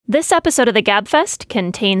This episode of the Gabfest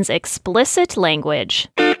contains explicit language.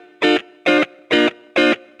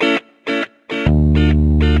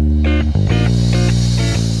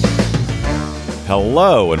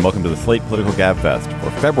 Hello, and welcome to the Slate Political Gabfest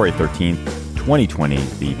for February 13th, 2020,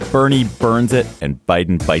 the Bernie Burns It and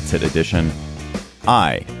Biden Bites It edition.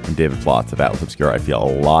 I am David Plotz of Atlas Obscura. I feel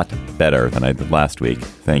a lot better than I did last week.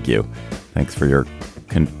 Thank you. Thanks for your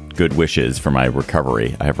good wishes for my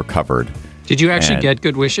recovery. I have recovered. Did you actually get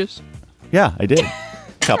good wishes? Yeah, I did. A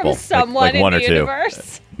couple. From someone like one in or the two.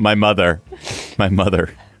 universe? My mother.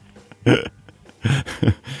 And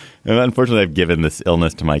unfortunately, I've given this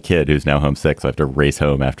illness to my kid who's now homesick, so I have to race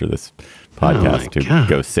home after this podcast to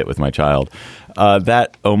go sit with my child.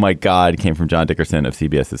 That, oh my God, came from John Dickerson of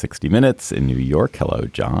CBS's 60 Minutes in New York. Hello,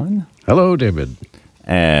 John. Hello, David.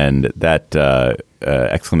 And that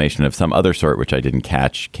exclamation of some other sort, which I didn't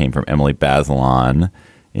catch, came from Emily Bazelon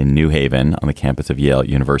in New Haven on the campus of Yale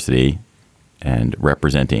University and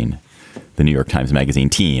representing the New York Times Magazine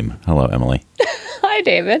team. Hello, Emily. Hi,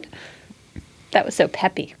 David. That was so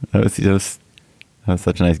peppy. That was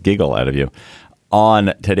such a nice giggle out of you.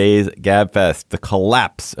 On today's Gabfest, the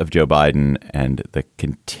collapse of Joe Biden and the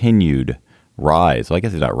continued rise, well, I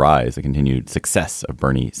guess it's not rise, the continued success of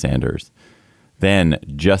Bernie Sanders. Then,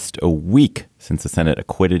 just a week since the Senate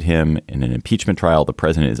acquitted him in an impeachment trial, the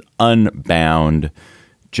president is unbound,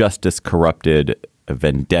 justice corrupted, a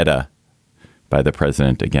vendetta by the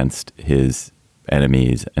president against his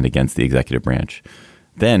enemies and against the executive branch.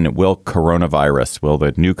 Then will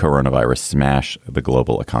the new coronavirus smash the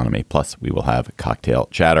global economy? Plus, we will have cocktail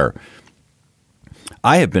chatter.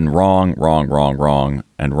 I have been wrong,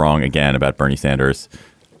 and wrong again about Bernie Sanders.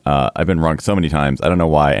 I've been wrong so many times. I don't know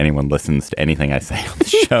why anyone listens to anything I say on the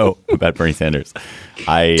show about Bernie Sanders.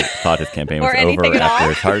 I thought his campaign was over after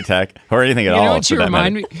his heart attack, or anything at all. You know what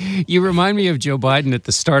you remind me of Joe Biden at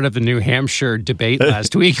the start of the New Hampshire debate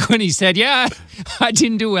last week when he said, "Yeah, I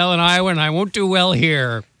didn't do well in Iowa, and I won't do well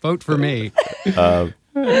here. Vote for me."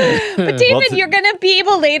 But David, you're going to be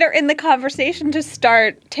able later in the conversation to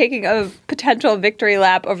start taking a potential victory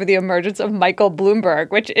lap over the emergence of Michael Bloomberg,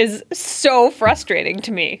 which is so frustrating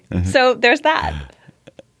to me. So there's that.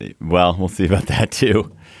 Well, we'll see about that,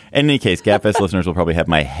 too. In any case, Gabfest listeners will probably have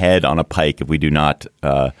my head on a pike if we do not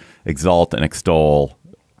exalt and extol,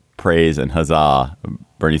 praise and huzzah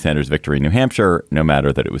Bernie Sanders' victory in New Hampshire, no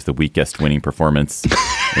matter that it was the weakest winning performance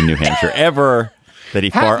in New Hampshire ever. That he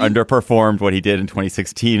far underperformed what he did in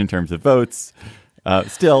 2016 in terms of votes.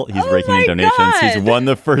 Still, he's raking in donations. God. He's won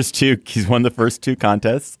the first two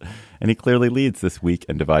contests, and he clearly leads this weak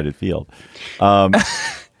and divided field.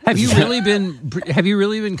 Have you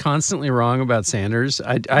really been constantly wrong about Sanders?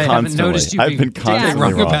 I haven't noticed you being constantly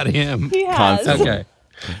wrong about him. He has. Constantly. Okay.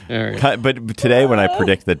 All right. But today, when I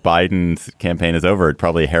predict that Biden's campaign is over, it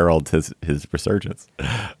probably heralds his resurgence.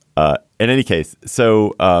 In any case,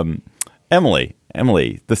 so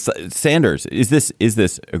Emily, the Sanders, is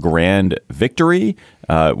this a grand victory,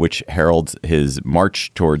 which heralds his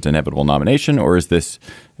march towards inevitable nomination, or is this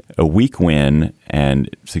a weak win and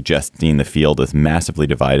suggesting the field is massively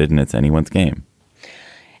divided and it's anyone's game?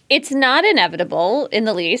 It's not inevitable in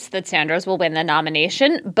the least that Sanders will win the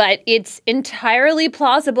nomination, but it's entirely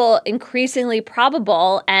plausible, increasingly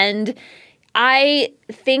probable, and I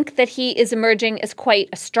think that he is emerging as quite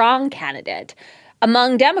a strong candidate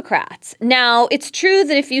among Democrats. Now, it's true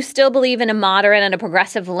that if you still believe in a moderate and a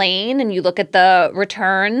progressive lane and you look at the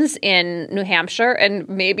returns in New Hampshire and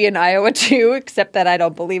maybe in Iowa too, except that I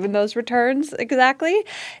don't believe in those returns exactly,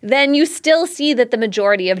 then you still see that the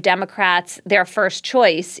majority of Democrats, their first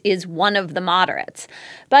choice is one of the moderates.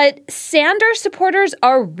 But Sanders supporters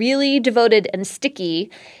are really devoted and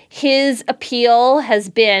sticky. His appeal has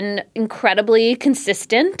been incredibly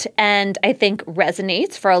consistent and I think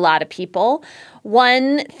resonates for a lot of people.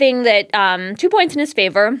 One thing that 2 points in his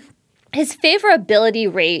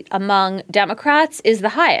favorability rate among Democrats is the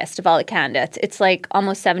highest of all the candidates. It's like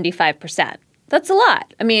almost 75%. That's a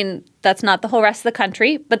lot. I mean, that's not the whole rest of the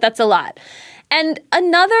country, but that's a lot. And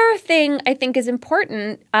another thing I think is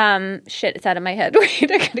important, it's out of my head. Wait,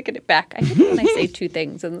 I gotta get it back. I hate when I say two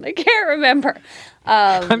things and I can't remember.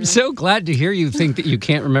 I'm so glad to hear you think that you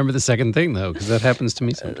can't remember the second thing, though, because that happens to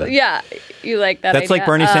me sometimes. Yeah, you like that That's idea. like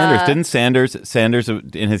Bernie Sanders. Didn't Sanders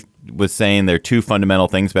was saying there are two fundamental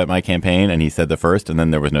things about my campaign, and he said the first, and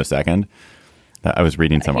then there was no second? I was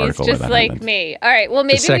reading some article He's just where that like happened. Me. All right, well,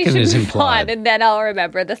 maybe we should move on, and then I'll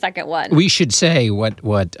remember the second one. We should say what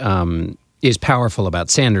is powerful about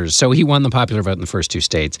Sanders. So he won the popular vote in the first two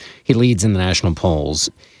states. He leads in the national polls.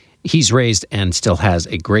 He's raised and still has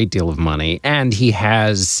a great deal of money, and he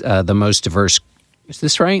has the most diverse. Is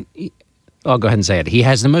this right? I'll go ahead and say it. He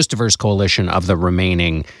has the most diverse coalition of the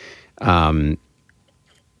remaining frontrunners.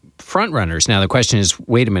 Now, the question is,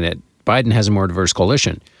 wait a minute, Biden has a more diverse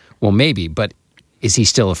coalition. Well, maybe, but is he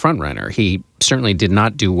still a frontrunner? He certainly did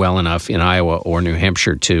not do well enough in Iowa or New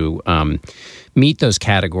Hampshire to meet those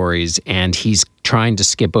categories, and he's trying to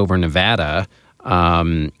skip over Nevada,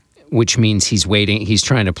 which means he's waiting. He's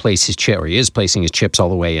trying to place his chip, or he is placing his chips all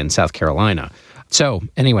the way in South Carolina. So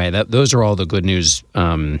anyway, those are all the good news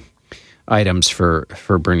items for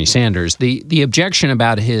Bernie Sanders. The objection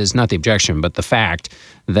about not the objection, but the fact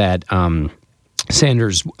that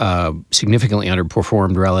Sanders significantly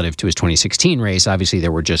underperformed relative to his 2016 race. Obviously,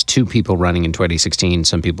 there were just two people running in 2016.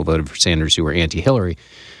 Some people voted for Sanders who were anti-Hillary.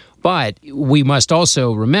 But we must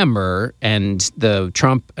also remember, and the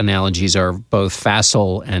Trump analogies are both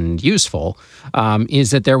facile and useful,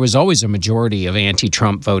 is that there was always a majority of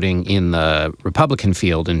anti-Trump voting in the Republican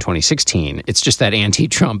field in 2016. It's just that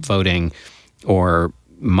anti-Trump voting or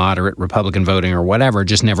moderate Republican voting or whatever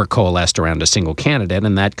just never coalesced around a single candidate,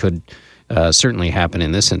 and that could certainly happen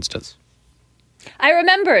in this instance. I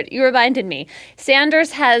remembered. You reminded me.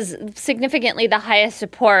 Sanders has significantly the highest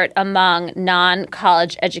support among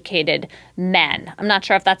non-college educated men. I'm not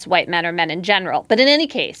sure if that's white men or men in general. But in any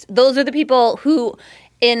case, those are the people who,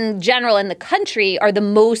 in general, in the country, are the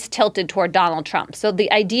most tilted toward Donald Trump. So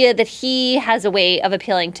the idea that he has a way of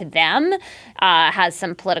appealing to them has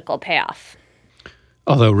some political payoff.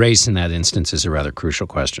 Although race in that instance is a rather crucial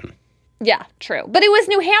question. Yeah, true. But it was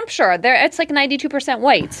New Hampshire. It's like 92%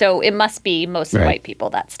 white. So it must be mostly white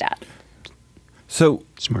people, that stat. So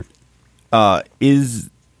smart.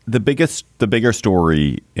 Is the bigger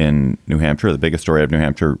story in New Hampshire, the biggest story of New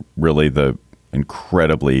Hampshire, really the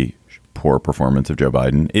incredibly poor performance of Joe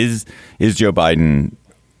Biden? Is Joe Biden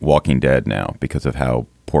walking dead now because of how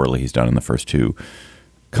poorly he's done in the first two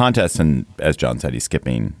contests? And as John said, he's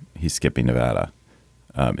skipping Nevada.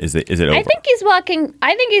 Is it over? I think he is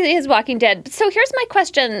walking dead. So here's my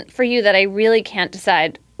question for you that I really can't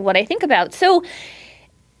decide what I think about. So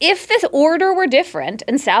if this order were different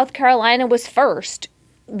and South Carolina was first,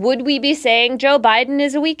 would we be saying Joe Biden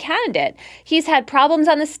is a weak candidate? He's had problems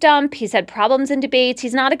on the stump. He's had problems in debates.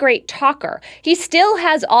 He's not a great talker. He still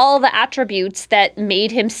has all the attributes that made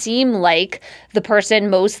him seem like the person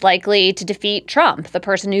most likely to defeat Trump, the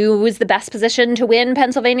person who was the best positioned to win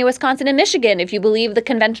Pennsylvania, Wisconsin, and Michigan, if you believe the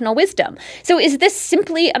conventional wisdom. So is this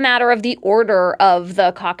simply a matter of the order of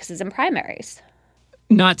the caucuses and primaries?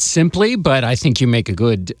 Not simply, but I think you make a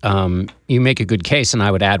good case, and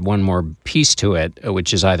I would add one more piece to it,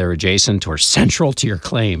 which is either adjacent or central to your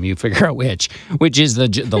claim. You figure out which is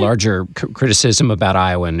the larger criticism about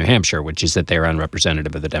Iowa and New Hampshire, which is that they're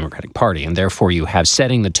unrepresentative of the Democratic Party, and therefore you have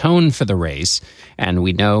setting the tone for the race. And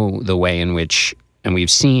we know the way in which, and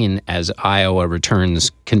we've seen as Iowa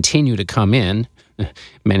returns continue to come in.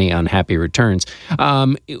 Many unhappy returns.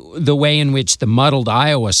 The way in which the muddled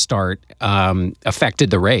Iowa start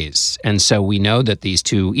affected the race. And so we know that these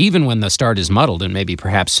two, even when the start is muddled, and maybe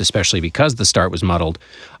perhaps especially because the start was muddled,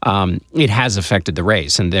 it has affected the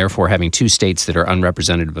race. And therefore, having two states that are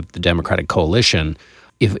unrepresentative of the Democratic coalition,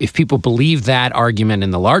 if people believe that argument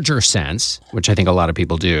in the larger sense, which I think a lot of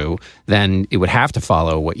people do, then it would have to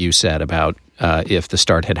follow what you said about if the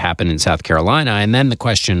start had happened in South Carolina. And then the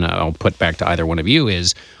question I'll put back to either one of you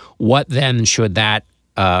is, what then should that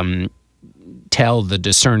tell the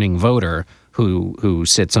discerning voter who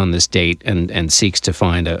sits on this date and seeks to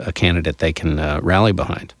find a candidate they can rally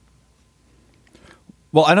behind?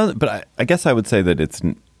 Well, I guess I would say that it's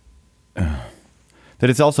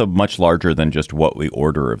also much larger than just what the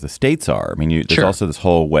order of the states are. I mean, there's also this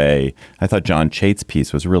whole way. I thought John Chait's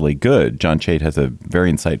piece was really good. John Chait has a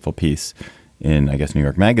very insightful piece in, I guess, New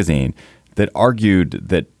York Magazine that argued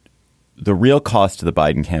that the real cost to the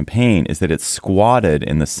Biden campaign is that it's squatted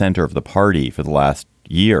in the center of the party for the last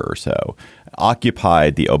year or so,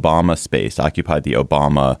 occupied the Obama space, occupied the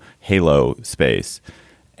Obama halo space,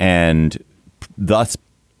 and thus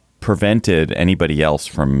prevented anybody else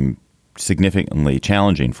from significantly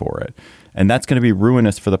challenging for it. And that's going to be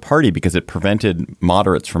ruinous for the party because it prevented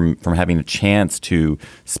moderates from having a chance to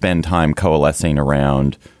spend time coalescing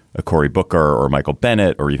around a Cory Booker or Michael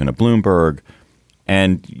Bennet or even a Bloomberg.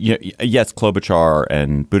 And yes, Klobuchar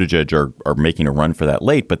and Buttigieg are making a run for that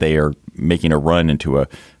late, but they are making a run into a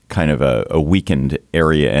kind of a weakened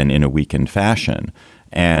area and in a weakened fashion.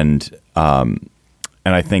 And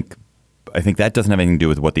I think that doesn't have anything to do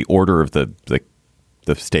with what the order of the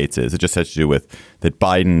states is. It just has to do with that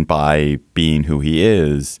Biden, by being who he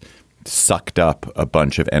is, sucked up a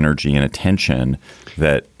bunch of energy and attention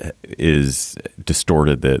that is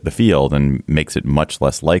distorted the field and makes it much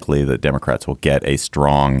less likely that Democrats will get a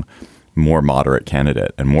strong more moderate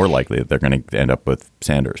candidate and more likely that they're going to end up with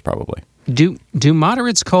Sanders probably. Do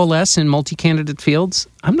moderates coalesce in multi-candidate fields?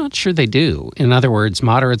 I'm not sure they do. In other words,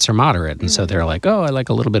 moderates are moderate, and so they're like, oh, I like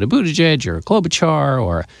a little bit of Buttigieg or Klobuchar,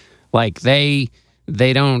 or like they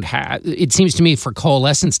don't have. It seems to me for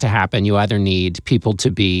coalescence to happen, you either need people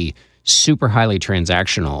to be super highly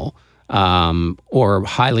transactional, or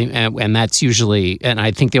highly, and that's usually, and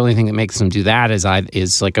I think the only thing that makes them do that is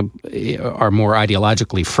are more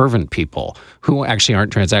ideologically fervent people who actually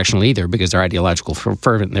aren't transactional either because they're ideological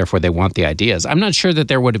fervent and therefore they want the ideas. I'm not sure that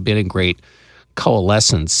there would have been a great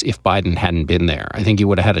coalescence if Biden hadn't been there. I think you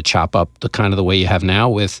would have had to chop up the kind of the way you have now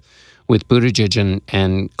with Buttigieg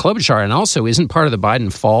and Klobuchar. And also, isn't part of the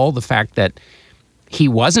Biden fall the fact that he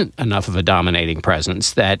wasn't enough of a dominating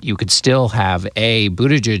presence, that you could still have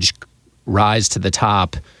Buttigieg rise to the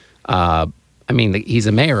top. He's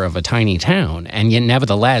a mayor of a tiny town, and yet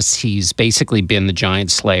nevertheless, he's basically been the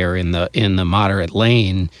giant slayer in the moderate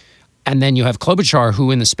lane. And then you have Klobuchar,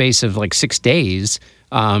 who in the space of like 6 days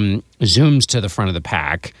zooms to the front of the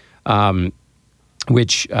pack,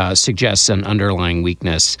 which suggests an underlying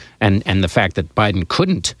weakness, and the fact that Biden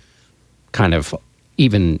couldn't kind of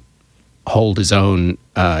even hold his own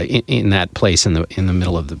in that place in the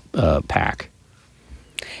middle of the pack.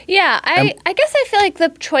 Yeah, I guess I feel like the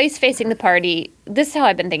choice facing the party, this is how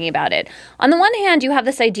I've been thinking about it. On the one hand, you have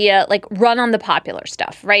this idea, like, run on the popular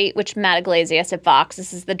stuff, right? Which Matt Iglesias at Fox,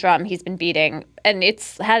 this is the drum he's been beating. And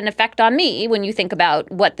it's had an effect on me when you think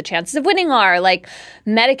about what the chances of winning are. Like,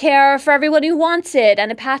 Medicare for everyone who wants it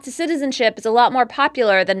and a path to citizenship is a lot more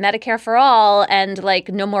popular than Medicare for all and, like,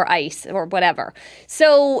 no more ICE or whatever.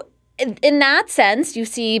 So in that sense, you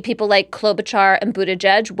see people like Klobuchar and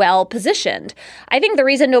Buttigieg well positioned. I think the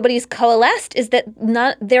reason nobody's coalesced is that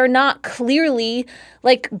they're not clearly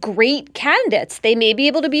like great candidates. They may be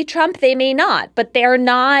able to beat Trump, they may not, but they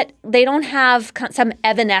don't have some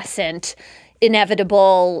evanescent,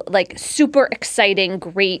 inevitable, like super exciting,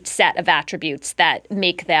 great set of attributes that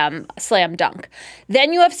make them slam dunk.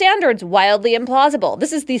 Then you have Sanders, wildly implausible.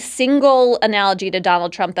 This is the single analogy to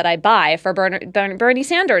Donald Trump that I buy for Bernie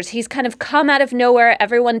Sanders. He's kind of come out of nowhere.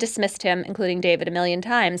 Everyone dismissed him, including David, a million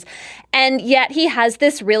times. And yet he has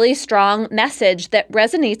this really strong message that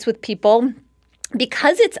resonates with people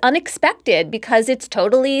because it's unexpected, because it's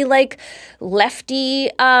totally like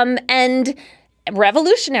lefty and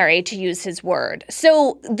revolutionary, to use his word.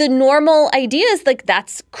 So the normal idea is like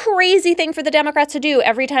that's crazy thing for the Democrats to do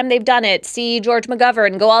every time they've done it. See George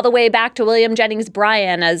McGovern, go all the way back to William Jennings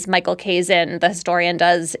Bryan, as Michael Kazin, the historian,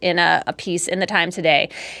 does in a piece in the Times today.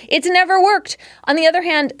 It's never worked. On the other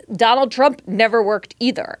hand, Donald Trump never worked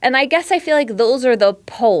either. And I guess I feel like those are the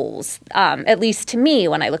polls, at least to me,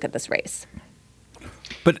 when I look at this race.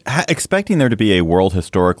 But expecting there to be a world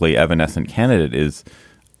historically evanescent candidate is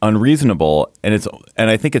unreasonable, and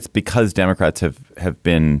I think it's because Democrats have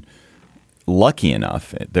been lucky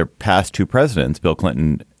enough. Their past two presidents, Bill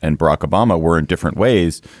Clinton and Barack Obama, were in different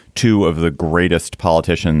ways two of the greatest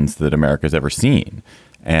politicians that America's ever seen,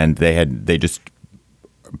 and they just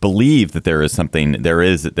believe that there is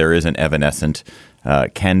an evanescent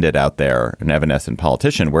candidate out there, an evanescent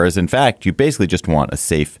politician, whereas in fact you basically just want a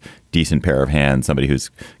safe, decent pair of hands, somebody who's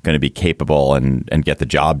going to be capable and get the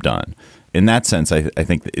job done. In that sense, I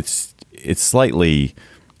think it's slightly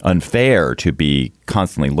unfair to be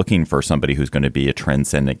constantly looking for somebody who's going to be a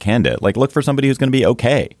transcendent candidate. Like, look for somebody who's going to be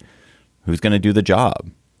okay, who's going to do the job.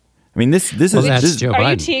 I mean, this is Joe Biden.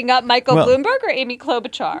 Are you teeing up Michael Bloomberg or Amy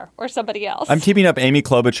Klobuchar or somebody else? I'm teaming up Amy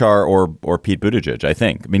Klobuchar or Pete Buttigieg, I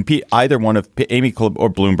think. I mean, either one of Amy or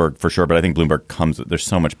Bloomberg for sure, but I think Bloomberg there's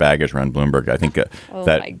so much baggage around Bloomberg. I think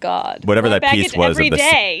my God, whatever that piece was every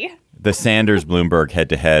day. The Sanders-Bloomberg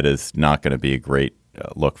head-to-head is not going to be a great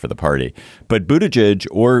look for the party. But Buttigieg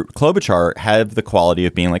or Klobuchar have the quality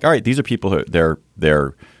of being like, all right, these are people who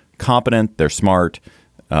they're competent, they're smart.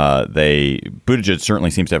 Buttigieg certainly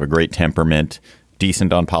seems to have a great temperament,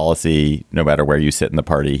 decent on policy. No matter where you sit in the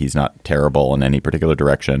party, he's not terrible in any particular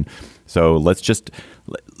direction. So let's just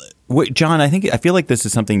wait, John. I feel like this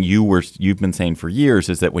is something you've been saying for years,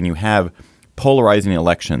 is that when you have polarizing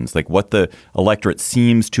elections, like what the electorate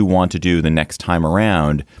seems to want to do the next time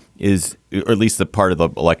around is, or at least the part of the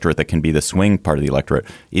electorate that can be the swing part of the electorate,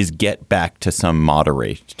 is get back to some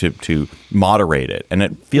to moderate it. And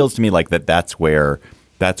it feels to me like that's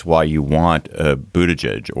why you want a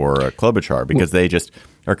Buttigieg or a Klobuchar, because they just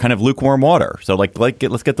are kind of lukewarm water. So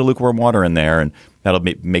let's get the lukewarm water in there, and that'll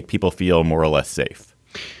make people feel more or less safe.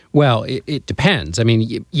 Well, it depends. I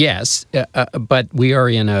mean, yes, but we're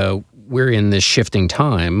in this shifting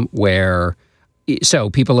time where, so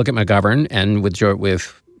people look at McGovern and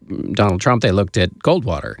with Donald Trump, they looked at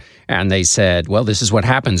Goldwater and they said, well, this is what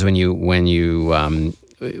happens when you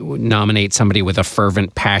nominate somebody with a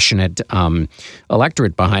fervent, passionate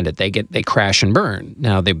electorate behind it. They crash and burn.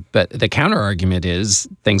 Now, but the counter argument is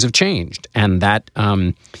things have changed, and that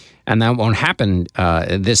won't happen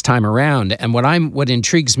this time around. And what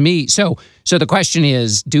intrigues me, so the question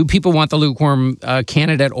is, do people want the lukewarm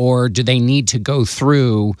candidate, or do they need to go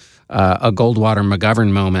through a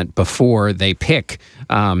Goldwater-McGovern moment before they pick?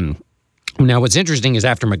 Now, what's interesting is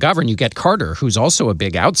after McGovern, you get Carter, who's also a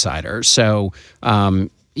big outsider. So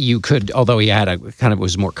you could, although he had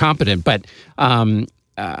was more competent, but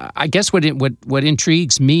I guess what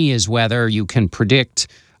intrigues me is whether you can predict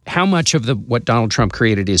how much of what Donald Trump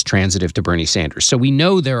created is transitive to Bernie Sanders. So we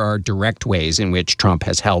know there are direct ways in which Trump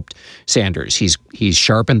has helped Sanders. He's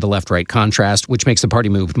sharpened the left-right contrast, which makes the party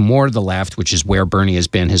move more to the left, which is where Bernie has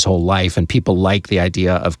been his whole life. And people like the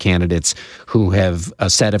idea of candidates who have a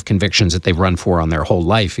set of convictions that they've run for on their whole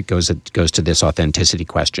life. It goes to this authenticity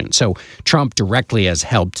question. So Trump directly has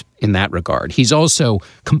helped in that regard. He's also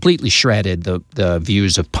completely shredded the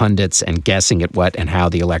views of pundits and guessing at what and how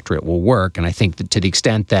the electorate will work. And I think that to the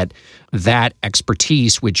extent that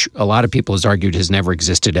expertise, which a lot of people has argued has never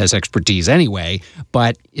existed as expertise anyway,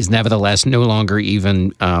 but is nevertheless no longer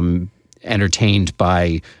even entertained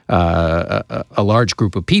by a large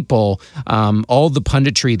group of people, all the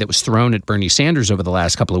punditry that was thrown at Bernie Sanders over the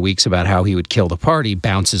last couple of weeks about how he would kill the party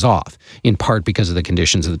bounces off, in part because of the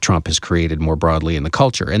conditions that Trump has created more broadly in the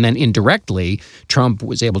culture. And then indirectly, Trump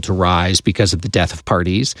was able to rise because of the death of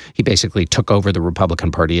parties. He basically took over the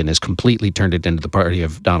Republican Party and has completely turned it into the party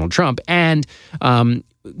of Donald Trump. And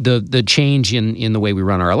the change in the way we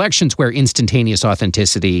run our elections, where instantaneous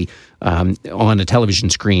authenticity on a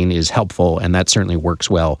television screen is helpful, and that certainly works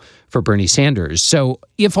well for Bernie Sanders. So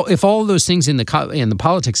if all of those things in the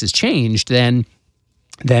politics has changed, then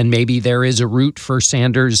maybe there is a route for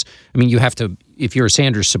Sanders. I mean, you have to, if you're a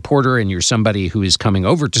Sanders supporter and you're somebody who is coming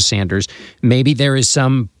over to Sanders, maybe there is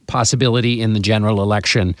some possibility in the general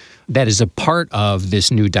election that is a part of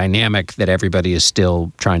this new dynamic that everybody is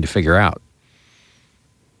still trying to figure out.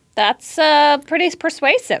 That's pretty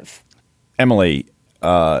persuasive. Emily,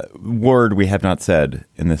 word we have not said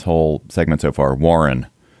in this whole segment so far, Warren.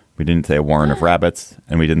 We didn't say a Warren of rabbits,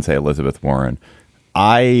 and we didn't say Elizabeth Warren.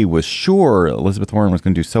 I was sure Elizabeth Warren was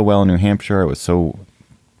going to do so well in New Hampshire. I was so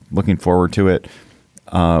looking forward to it.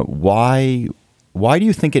 Why do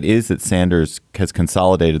you think it is that Sanders has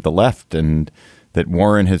consolidated the left and that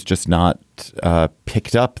Warren has just not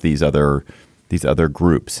picked up these other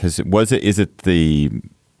groups? Is it the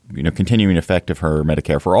continuing effect of her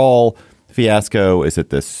Medicare for All fiasco? Is it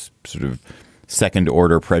this sort of second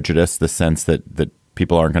order prejudice, the sense that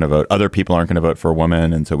people aren't going to vote, other people aren't going to vote for a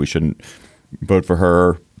woman, and so we shouldn't vote for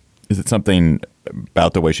her? Is it something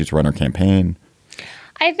about the way she's run her campaign?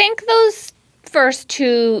 I think those first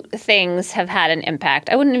two things have had an impact.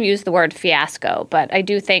 I wouldn't have used the word fiasco, but I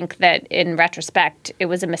do think that in retrospect, it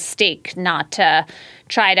was a mistake not to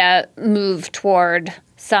try to move toward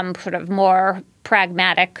some sort of more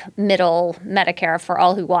pragmatic middle Medicare for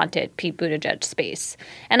all who want it, Pete Buttigieg space.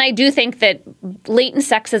 And I do think that latent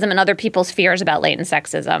sexism and other people's fears about latent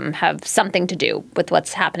sexism have something to do with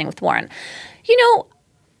what's happening with Warren.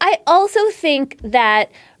 I also think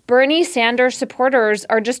that Bernie Sanders supporters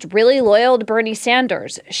are just really loyal to Bernie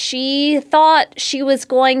Sanders. She thought she was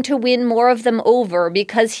going to win more of them over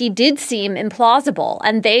because he did seem implausible,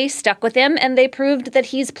 and they stuck with him and they proved that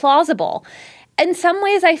he's plausible. In some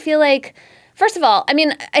ways, I feel like, first of all,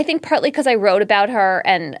 I think partly because I wrote about her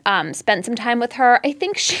and spent some time with her, I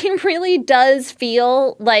think she really does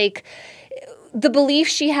feel like the belief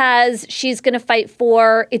she has, she's going to fight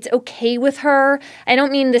for, it's okay with her. I don't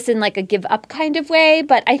mean this in like a give up kind of way,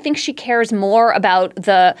 but I think she cares more about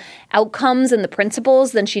the outcomes and the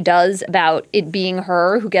principles than she does about it being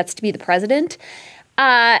her who gets to be the president.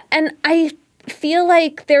 And I feel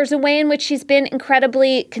like there's a way in which she's been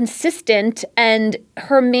incredibly consistent, and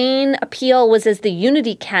her main appeal was as the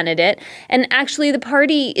unity candidate. And actually, the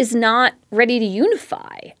party is not ready to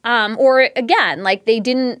unify. Or again, like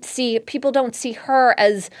people don't see her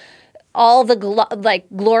as all the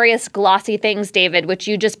glorious, glossy things, David, which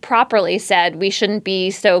you just properly said we shouldn't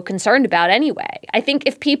be so concerned about anyway. I think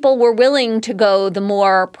if people were willing to go the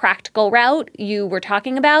more practical route you were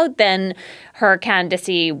talking about, then her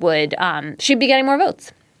candidacy she'd be getting more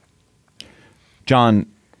votes. John,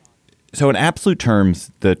 so in absolute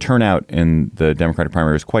terms, the turnout in the Democratic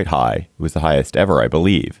primary was quite high. It was the highest ever, I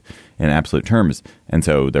believe, in absolute terms. And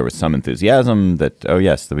so there was some enthusiasm that, oh,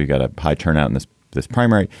 yes, that we've got a high turnout in this this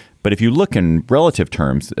primary. But if you look in relative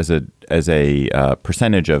terms, as a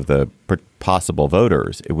percentage of the possible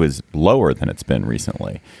voters, it was lower than it's been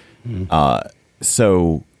recently.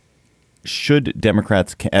 So should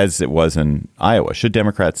Democrats, as it was in Iowa, should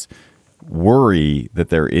Democrats worry that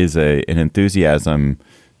there is an enthusiasm?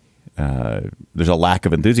 There's a lack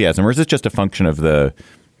of enthusiasm, or is it just a function of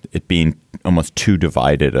it being almost too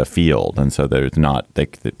divided a field, and so there's not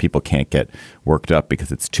that people can't get worked up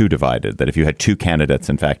because it's too divided? That if you had two candidates,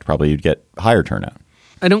 in fact, probably you'd get higher turnout.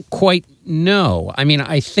 I don't quite know. I mean,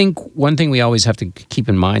 I think one thing we always have to keep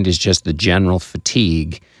in mind is just the general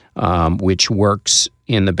fatigue, which works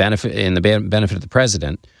in the benefit of the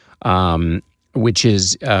president. Which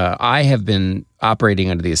is, I have been operating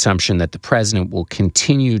under the assumption that the president will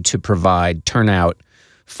continue to provide turnout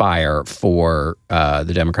fire for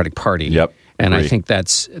the Democratic Party. Yep. And I think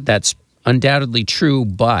that's undoubtedly true,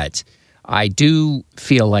 but I do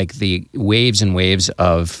feel like the waves and waves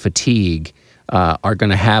of fatigue are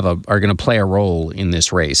going to play a role in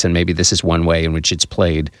this race, and maybe this is one way in which it's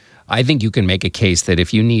played. I think you can make a case that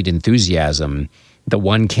if you need enthusiasm, the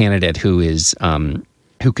one candidate who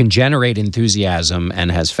can generate enthusiasm and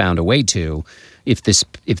has found a way to, if this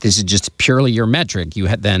is just purely your metric,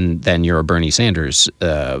 then you're a Bernie Sanders.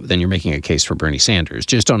 Then you're making a case for Bernie Sanders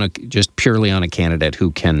just purely on a candidate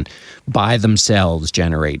who can by themselves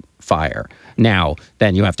generate fire. Now,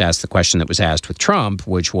 then you have to ask the question that was asked with Trump,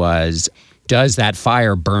 which was, does that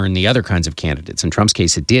fire burn the other kinds of candidates? In Trump's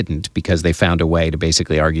case, it didn't, because they found a way to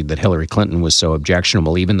basically argue that Hillary Clinton was so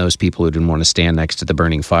objectionable. Even those people who didn't want to stand next to the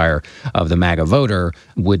burning fire of the MAGA voter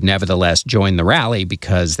would nevertheless join the rally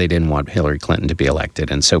because they didn't want Hillary Clinton to be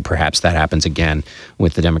elected. And so perhaps that happens again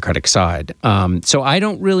with the Democratic side. So I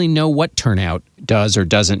don't really know what turnout does or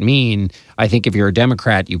doesn't mean. I think if you're a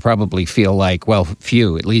Democrat, you probably feel like, well,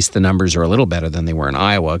 phew, at least the numbers are a little better than they were in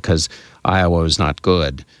Iowa, because Iowa was not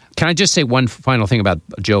good. Can I just say one final thing about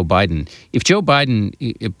Joe Biden? If Joe Biden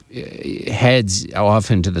heads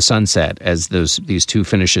off into the sunset, as these two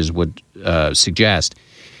finishes would suggest,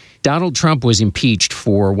 Donald Trump was impeached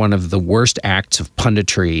for one of the worst acts of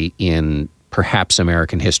punditry in perhaps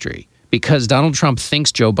American history. Because Donald Trump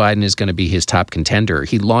thinks Joe Biden is going to be his top contender.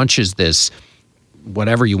 He launches this,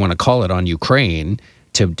 whatever you want to call it, on Ukraine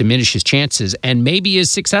to diminish his chances, and maybe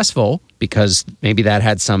is successful, because maybe that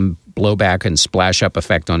had some blowback and splash up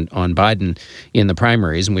effect on Biden in the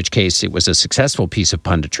primaries, in which case it was a successful piece of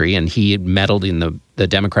punditry and he had meddled in the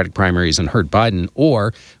Democratic primaries and hurt Biden.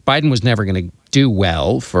 Or Biden was never going to do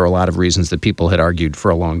well for a lot of reasons that people had argued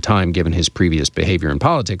for a long time, given his previous behavior in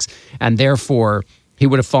politics. And therefore, he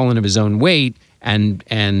would have fallen of his own weight,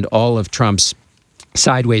 and all of Trump's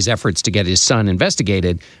sideways efforts to get his son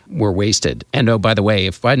investigated were wasted. And oh, by the way,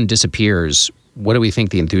 if Biden disappears, what do we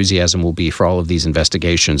think the enthusiasm will be for all of these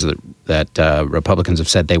investigations that Republicans have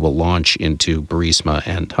said they will launch into Burisma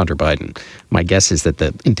and Hunter Biden? My guess is that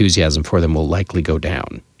the enthusiasm for them will likely go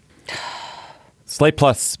down. Slate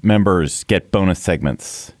Plus members get bonus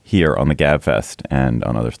segments here on the GabFest and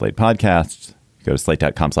on other Slate podcasts. Go to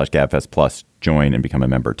slate.com/GabFest Plus, join and become a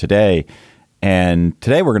member today. And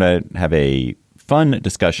today we're going to have a fun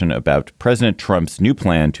discussion about President Trump's new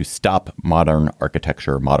plan to stop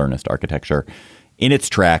modernist architecture in its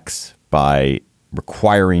tracks by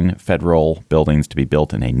requiring federal buildings to be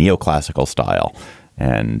built in a neoclassical style.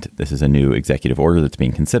 And this is a new executive order that's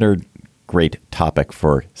being considered. Great topic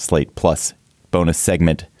for Slate Plus bonus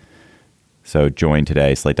segment. So join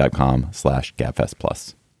today, slate.com/GabFest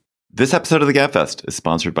Plus. This episode of the GabFest is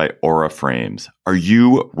sponsored by Aura Frames. Are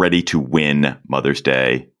you ready to win Mother's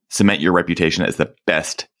Day? Cement your reputation as the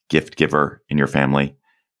best gift giver in your family?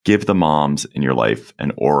 Give the moms in your life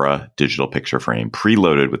an Aura digital picture frame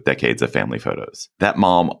preloaded with decades of family photos. That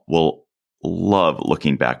mom will love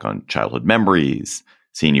looking back on childhood memories,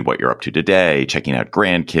 seeing you what you're up to today, checking out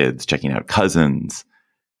grandkids, checking out cousins.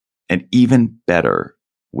 And even better,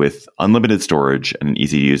 with unlimited storage and an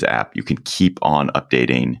easy-to-use app, you can keep on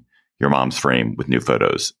updating your mom's frame with new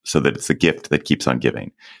photos so that it's a gift that keeps on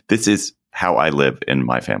giving. This is how I live in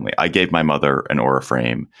my family. I gave my mother an Aura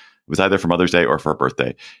frame. It was either for Mother's Day or for her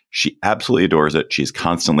birthday. She absolutely adores it. She's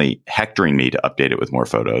constantly hectoring me to update it with more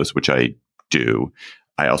photos, which I do.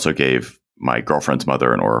 I also gave my girlfriend's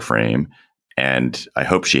mother an Aura frame, and I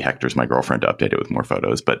hope she hectors my girlfriend to update it with more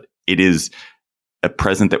photos. But it is a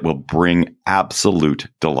present that will bring absolute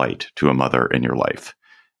delight to a mother in your life.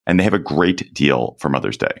 And they have a great deal for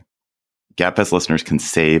Mother's Day. GabFest listeners can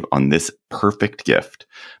save on this perfect gift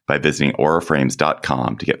by visiting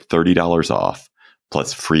auraframes.com to get $30 off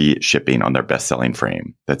plus free shipping on their best-selling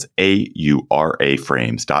frame. That's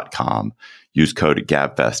auraframes.com. Use code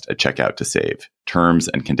GabFest at checkout to save. Terms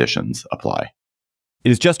and conditions apply. It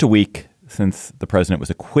is just a week since the president was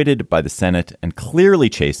acquitted by the Senate and clearly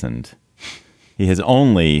chastened. He has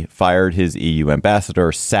only fired his EU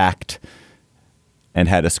ambassador, sacked, and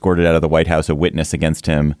had escorted out of the White House a witness against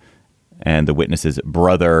him. And the witness's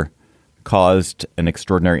brother caused an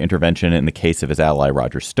extraordinary intervention in the case of his ally,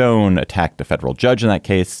 Roger Stone, attacked a federal judge in that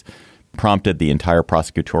case, prompted the entire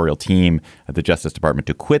prosecutorial team at the Justice Department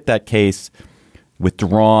to quit that case,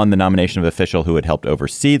 withdrawn the nomination of an official who had helped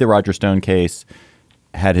oversee the Roger Stone case,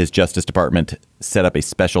 had his Justice Department set up a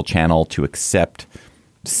special channel to accept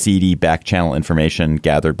seedy back channel information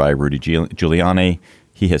gathered by Rudy Giuliani.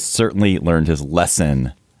 He has certainly learned his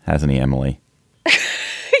lesson, hasn't he, Emily?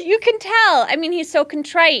 You can tell. I mean, he's so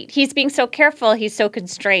contrite. He's being so careful. He's so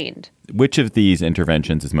constrained. Which of these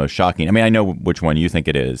interventions is most shocking? I mean, I know which one you think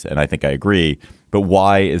it is, and I think I agree. But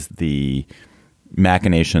why is the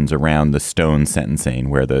machinations around the Stone sentencing,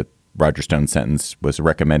 where the Roger Stone sentence was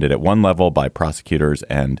recommended at one level by prosecutors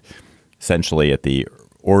and essentially at the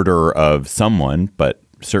order of someone, but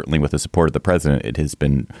certainly with the support of the president,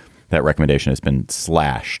 that recommendation has been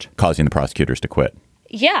slashed, causing the prosecutors to quit?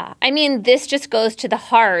 Yeah. I mean, this just goes to the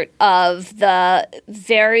heart of the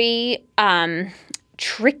very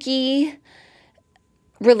tricky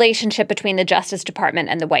relationship between the Justice Department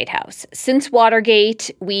and the White House. Since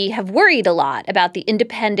Watergate, we have worried a lot about the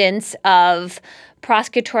independence of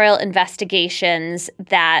prosecutorial investigations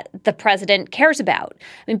that the president cares about.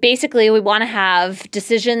 I mean, basically, we want to have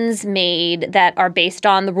decisions made that are based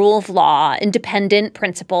on the rule of law, independent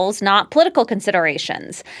principles, not political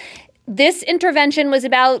considerations. This intervention was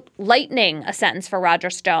about lightening a sentence for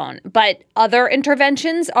Roger Stone, but other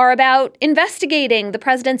interventions are about investigating the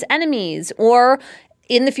president's enemies, or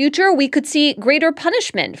in the future, we could see greater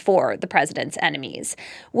punishment for the president's enemies.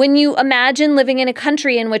 When you imagine living in a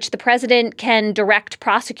country in which the president can direct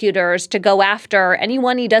prosecutors to go after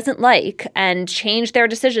anyone he doesn't like and change their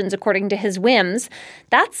decisions according to his whims,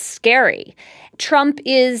 that's scary. Trump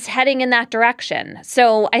is heading in that direction.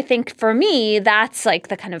 So I think for me, that's like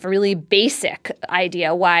the kind of really basic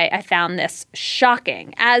idea why I found this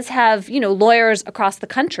shocking, as have, lawyers across the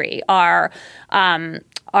country are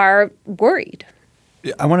worried.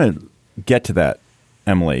 I want to get to that,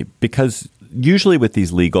 Emily, because usually with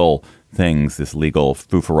these legal things, this legal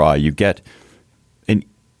foofara, you get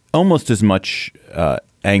almost as much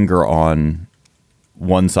anger on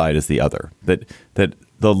one side as the other. That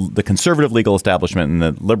the conservative legal establishment and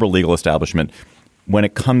the liberal legal establishment, when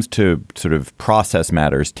it comes to sort of process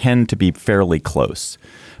matters, tend to be fairly close.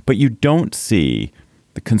 But you don't see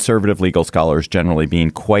the conservative legal scholars generally being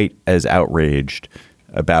quite as outraged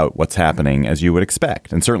about what's happening as you would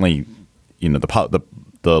expect. And certainly,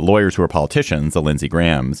 the lawyers who are politicians, the Lindsey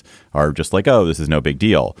Grahams, are just like, oh, this is no big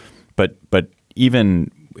deal. But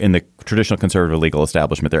even in the traditional conservative legal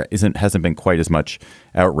establishment, there hasn't been quite as much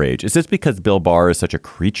outrage. Is this because Bill Barr is such a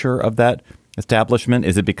creature of that establishment?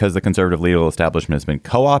 Is it because the conservative legal establishment has been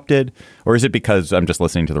co-opted? Or is it because I'm just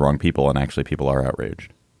listening to the wrong people and actually people are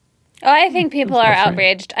outraged? Oh, I think people are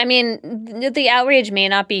outraged. I mean, the outrage may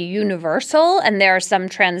not be universal, and there are some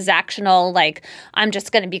transactional, like, I'm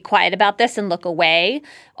just going to be quiet about this and look away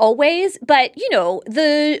always. But,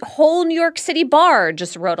 the whole New York City bar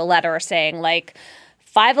just wrote a letter saying, like,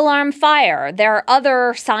 5-alarm fire. There are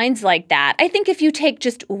other signs like that. I think if you take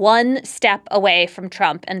just one step away from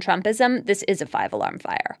Trump and Trumpism, this is a 5-alarm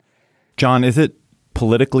fire. John, is it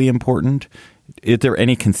politically important? Is there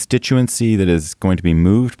any constituency that is going to be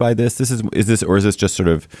moved by this? Is this just sort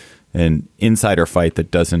of an insider fight that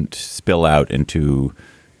doesn't spill out into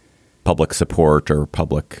public support or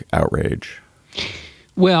public outrage?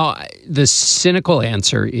 Well, the cynical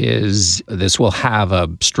answer is this will have a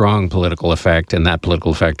strong political effect, and that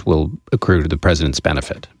political effect will accrue to the president's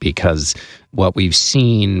benefit, because what we've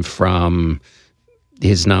seen from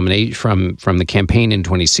his nomination from the campaign in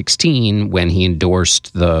 2016, when he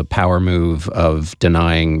endorsed the power move of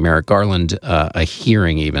denying Merrick Garland a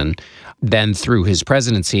hearing, even then through his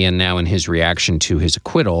presidency and now in his reaction to his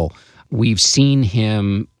acquittal, we've seen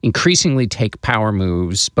him increasingly take power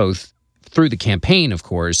moves, both through the campaign, of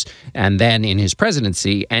course, and then in his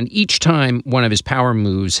presidency. And each time one of his power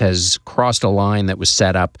moves has crossed a line that was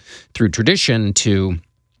set up through tradition to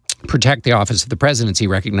protect the office of the presidency,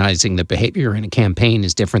 recognizing that behavior in a campaign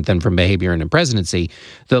is different than from behavior in a presidency,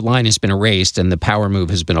 the line has been erased and the power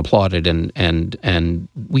move has been applauded. And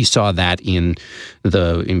we saw that in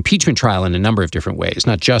the impeachment trial in a number of different ways,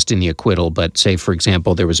 not just in the acquittal, but say, for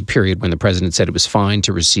example, there was a period when the president said it was fine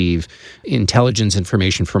to receive intelligence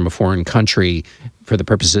information from a foreign country for the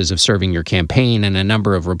purposes of serving your campaign. And a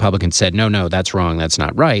number of Republicans said, no, that's wrong. That's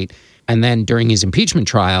not right. And then during his impeachment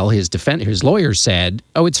trial, his lawyers said,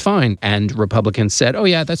 oh, it's fine. And Republicans said, oh,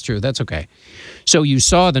 yeah, that's true. That's okay. So you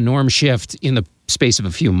saw the norm shift in the space of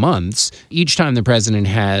a few months. Each time the president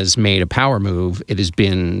has made a power move, it's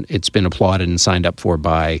been applauded and signed up for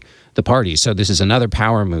by the party. So this is another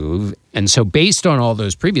power move. And so based on all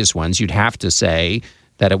those previous ones, you'd have to say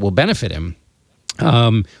that it will benefit him.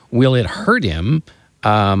 Will it hurt him?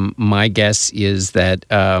 My guess is that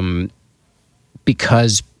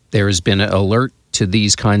because there has been an alert to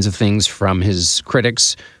these kinds of things from his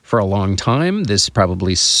critics for a long time, this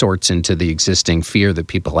probably sorts into the existing fear that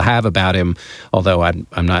people have about him, although I'm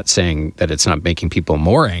not saying that it's not making people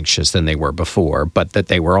more anxious than they were before, but that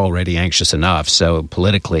they were already anxious enough, so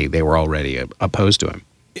politically they were already opposed to him.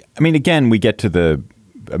 I mean, again, we get to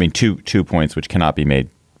two points which cannot be made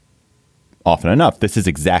often enough. This is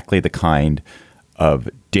exactly the kind of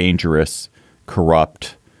dangerous,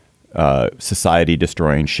 corrupt,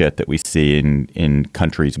 society-destroying shit that we see in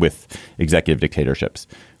countries with executive dictatorships.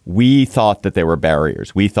 We thought that there were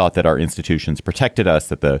barriers. We thought that our institutions protected us,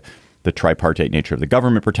 that the tripartite nature of the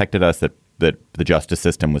government protected us, that the justice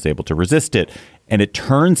system was able to resist it. And it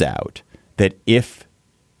turns out that if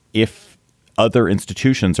other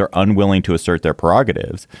institutions are unwilling to assert their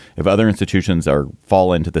prerogatives, if other institutions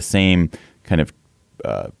fall into the same kind of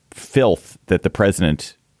filth that the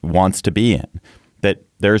president wants to be in, that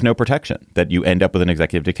there is no protection, that you end up with an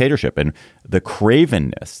executive dictatorship. And the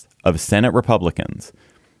cravenness of Senate Republicans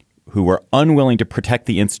who are unwilling to protect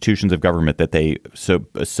the institutions of government that they so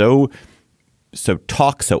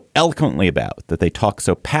talk so eloquently about, that they talk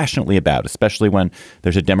so passionately about, especially when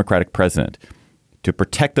there's a Democratic president, to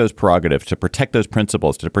protect those prerogatives, to protect those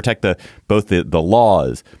principles, to protect both the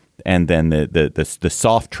laws and then the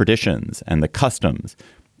soft traditions and the customs,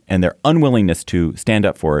 and their unwillingness to stand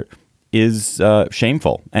up for it is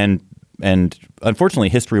shameful. And unfortunately,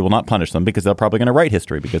 history will not punish them because they're probably going to write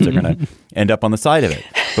history because they're going to end up on the side of it.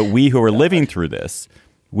 But we who are living through this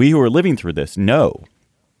know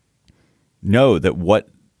that what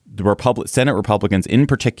the Senate Republicans in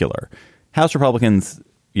particular, House Republicans,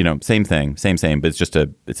 same thing, but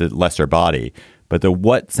it's a lesser body. But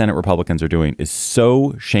what Senate Republicans are doing is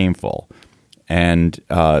so shameful, and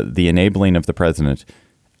the enabling of the president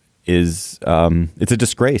is it's a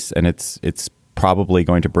disgrace, and it's probably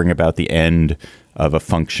going to bring about the end of a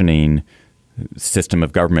functioning system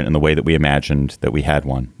of government in the way that we imagined that we had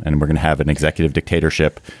one. And we're going to have an executive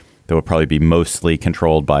dictatorship that will probably be mostly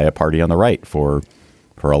controlled by a party on the right for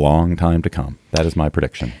a long time to come. That is my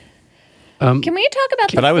prediction. Can we talk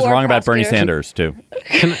about But I was wrong about Bernie Sanders, too.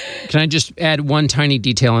 Can I just add one tiny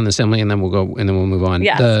detail on the assembly, and then we'll move on?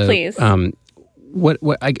 Yes, please.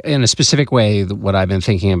 In a specific way, what I've been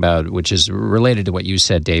thinking about, which is related to what you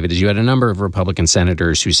said, David, is you had a number of Republican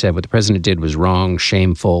senators who said what the president did was wrong,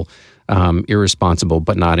 shameful, irresponsible,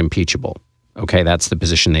 but not impeachable. Okay, that's the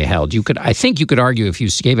position they held. I think you could argue if you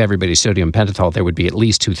gave everybody sodium pentothal, there would be at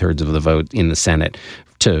least 2/3 of the vote in the Senate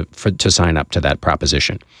to sign up to that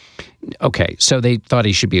proposition. Okay, so they thought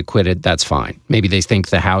he should be acquitted. That's fine. Maybe they think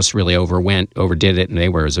the House really overdid it, and they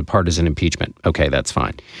were as a partisan impeachment. Okay, that's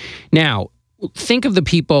fine. Now, think of the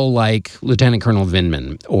people like Lieutenant Colonel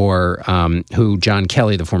Vindman, or who John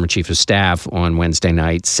Kelly, the former chief of staff, on Wednesday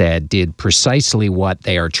night said did precisely what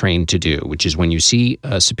they are trained to do, which is when you see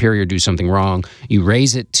a superior do something wrong, you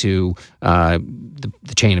raise it to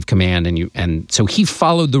the chain of command, and so he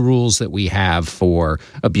followed the rules that we have for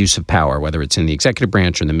abuse of power, whether it's in the executive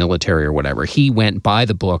branch or the military or whatever. He went by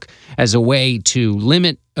the book as a way to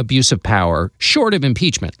limit abuse of power short of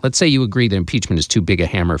impeachment. Let's say you agree that impeachment is too big a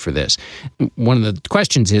hammer for this. One of the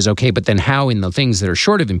questions is, okay, but then how in the things that are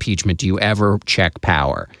short of impeachment do you ever check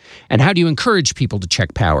power? And how do you encourage people to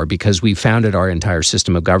check power? Because we founded our entire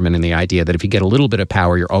system of government in the idea that if you get a little bit of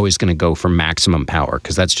power, you're always going to go for maximum power,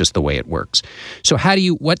 because that's just the way it works. So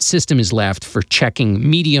what system is left for checking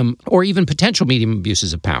medium or even potential medium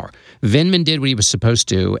abuses of power? Vindman did what he was supposed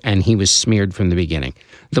to, and he was smeared from the beginning.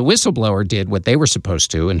 The whistleblower did what they were supposed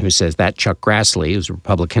to, and who says that? Chuck Grassley, who's a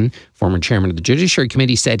Republican, former chairman of the Judiciary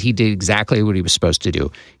Committee, said he did exactly what he was supposed to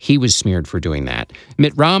do. He was smeared for doing that.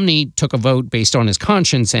 Mitt Romney took a vote based on his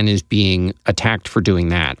conscience and is being attacked for doing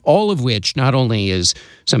that. All of which not only is,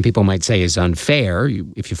 some people might say, is unfair.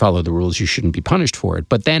 If you follow the rules, you shouldn't be punished for it.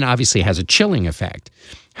 But then obviously has a chilling effect.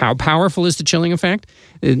 How powerful is the chilling effect?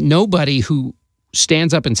 Nobody who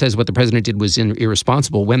stands up and says what the president did was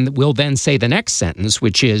irresponsible will then say the next sentence,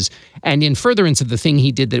 which is, and in furtherance of the thing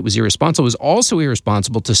he did that was irresponsible, was also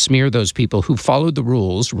irresponsible to smear those people who followed the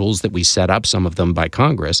rules that we set up, some of them by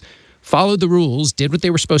Congress, followed the rules, did what they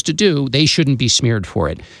were supposed to do, they shouldn't be smeared for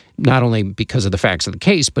it. Not only because of the facts of the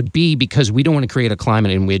case, but B, because we don't want to create a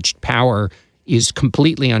climate in which power is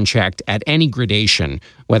completely unchecked at any gradation,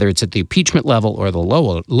 whether it's at the impeachment level or the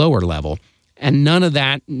lower level. And none of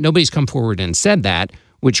that, nobody's come forward and said that,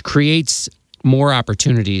 which creates more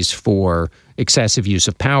opportunities for excessive use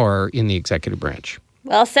of power in the executive branch.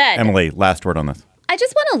 Well said. Emily, last word on this. I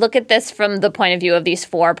just want to look at this from the point of view of these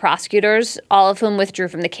 4 prosecutors, all of whom withdrew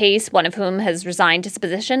from the case, one of whom has resigned his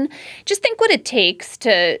position. Just think what it takes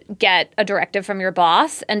to get a directive from your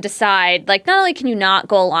boss and decide, like, not only can you not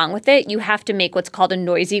go along with it, you have to make what's called a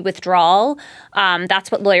noisy withdrawal. That's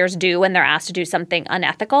what lawyers do when they're asked to do something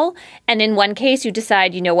unethical. And in one case, you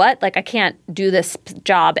decide, you know what, like, I can't do this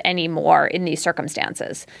job anymore in these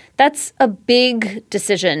circumstances. That's a big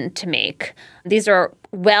decision to make. These are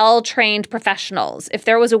well-trained professionals. If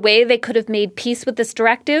there was a way they could have made peace with this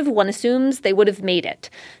directive, one assumes they would have made it.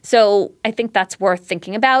 So I think that's worth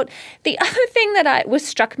thinking about. The other thing that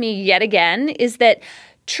struck me yet again is that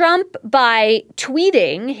Trump, by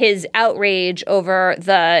tweeting his outrage over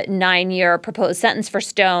the 9-year proposed sentence for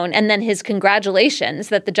Stone and then his congratulations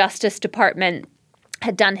that the Justice Department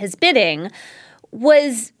had done his bidding,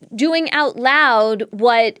 was doing out loud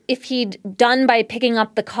what if he'd done by picking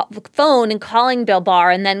up the phone and calling Bill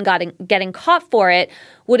Barr and then getting caught for it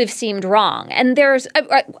would have seemed wrong. And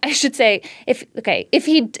I should say, if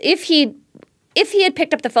he had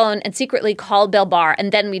picked up the phone and secretly called Bill Barr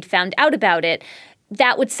and then we'd found out about it,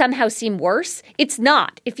 that would somehow seem worse. It's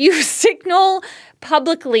not. If you signal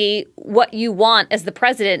publicly what you want as the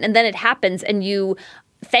president and then it happens and you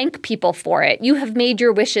thank people for it, you have made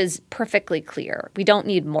your wishes perfectly clear. We don't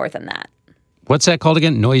need more than that. What's that called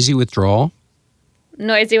again? Noisy withdrawal?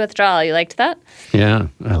 Noisy withdrawal. You liked that? Yeah,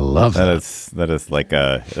 I love that. That is like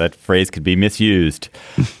that phrase could be misused.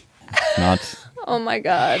 Not. Oh my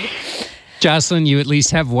God. Jocelyn, you at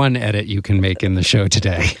least have one edit you can make in the show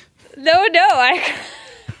today. No, I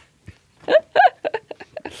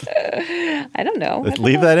don't know. Let's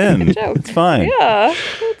leave that in. It's fine. Yeah,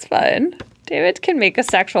 it's fine. David can make a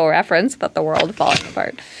sexual reference about the world falling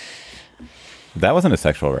apart. That wasn't a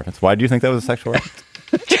sexual reference. Why do you think that was a sexual reference?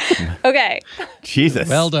 Okay. Jesus.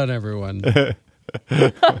 Well done, everyone. The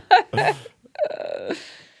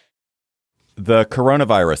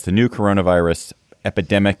new coronavirus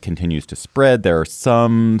epidemic continues to spread. There are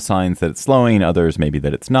some signs that it's slowing, others maybe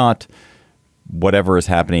that it's not. Whatever is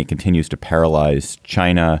happening, it continues to paralyze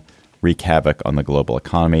China, wreak havoc on the global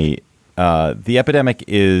economy. The epidemic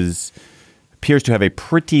appears to have a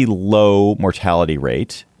pretty low mortality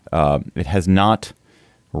rate. It has not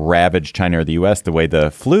ravaged China or the U.S. the way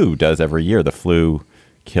the flu does every year. The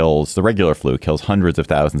regular flu kills hundreds of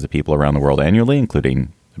thousands of people around the world annually,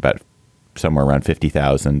 including about somewhere around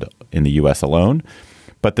 50,000 in the U.S. alone.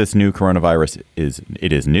 But this new coronavirus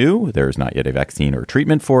is new. There is not yet a vaccine or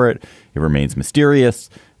treatment for it. It remains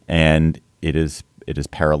mysterious, and it is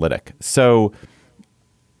paralytic. So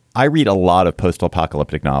I read a lot of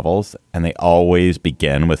post-apocalyptic novels, and they always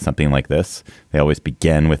begin with something like this. They always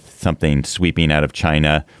begin with something sweeping out of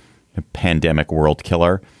China, a pandemic world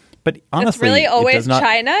killer. But honestly, it's really always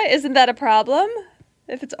China? Isn't that a problem?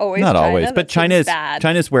 If it's always not China, always, but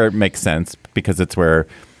China's where it makes sense because it's where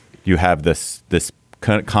you have this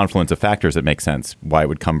confluence of factors that make sense why it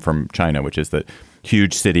would come from China, which is that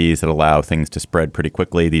huge cities that allow things to spread pretty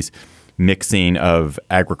quickly. These mixing of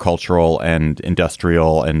agricultural and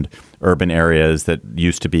industrial and urban areas that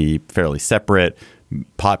used to be fairly separate,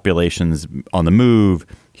 populations on the move,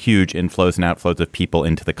 huge inflows and outflows of people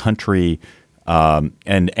into the country,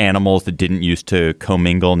 and animals that didn't used to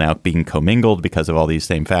commingle now being commingled because of all these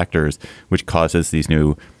same factors, which causes these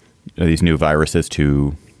new viruses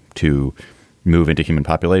to move into human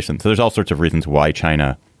populations. So there's all sorts of reasons why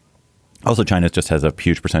China just has a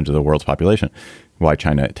huge percentage of the world's population, why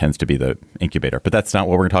China tends to be the incubator. But that's not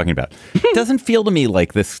what we're talking about. It doesn't feel to me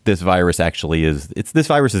like this virus actually is. This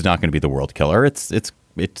virus is not going to be the world killer. It's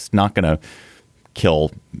not going to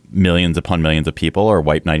kill millions upon millions of people or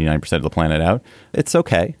wipe 99% of the planet out. It's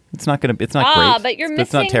okay. It's not great. But you're missing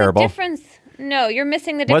it's not terrible. The difference. No, you're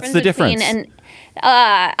missing the difference. What's the difference?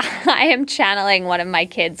 I am channeling one of my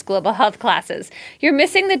kids' global health classes. You're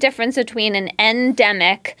missing the difference between an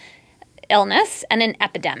endemic illness and an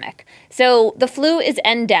epidemic. So the flu is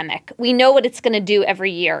endemic. We know what it's going to do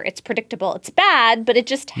every year. It's predictable. It's bad, but it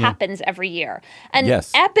just happens every year. And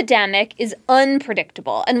epidemic is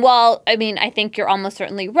unpredictable. And while, I think you're almost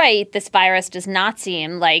certainly right, this virus does not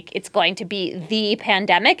seem like it's going to be the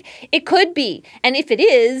pandemic. It could be. And if it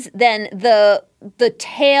is, then the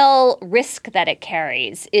tail risk that it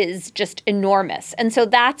carries is just enormous. And so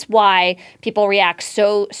that's why people react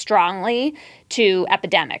so strongly to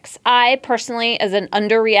epidemics. I personally, as an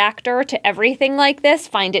underreactor to everything like this,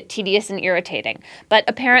 find it tedious and irritating. But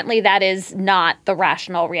apparently that is not the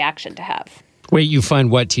rational reaction to have. Wait, you find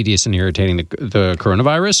what tedious and irritating, the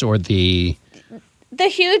coronavirus or the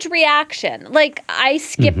huge reaction? Like, I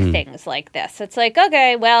skip things like this. It's like,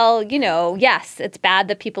 okay, well, yes, it's bad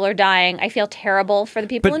that people are dying. I feel terrible for the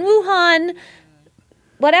people in Wuhan,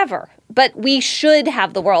 whatever. But we should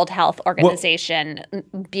have the World Health Organization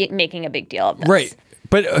making a big deal of this. Right.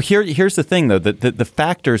 But here's the thing, though, the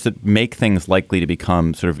factors that make things likely to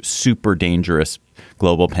become sort of super dangerous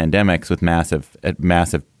global pandemics with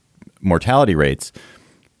massive mortality rates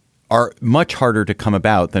are much harder to come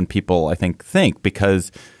about than people, I think,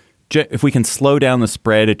 because if we can slow down the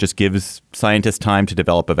spread, it just gives scientists time to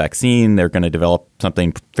develop a vaccine. They're going to develop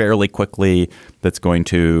something fairly quickly that's going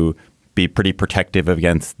to be pretty protective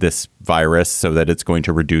against this virus so that it's going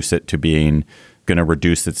to reduce it to being going to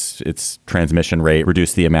reduce its transmission rate,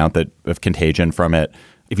 reduce the amount of contagion from it.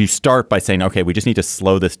 If you start by saying, okay, we just need to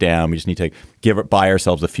slow this down, we just need to buy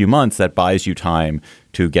ourselves a few months, that buys you time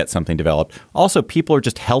to get something developed. Also, people are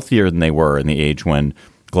just healthier than they were in the age when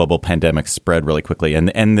global pandemics spread really quickly.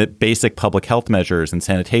 And the basic public health measures and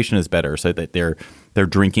sanitation is better so that they're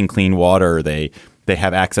drinking clean water. They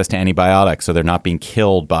have access to antibiotics, so they're not being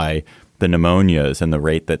killed by the pneumonias and the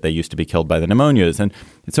rate that they used to be killed by the pneumonias. And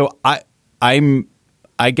so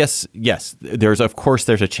I guess, yes, there's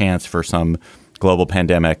a chance for some global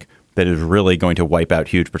pandemic that is really going to wipe out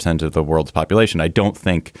huge percentage of the world's population. I don't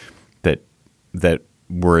think that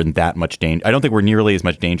we're in that much danger. I don't think we're nearly as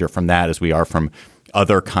much danger from that as we are from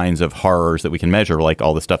other kinds of horrors that we can measure, like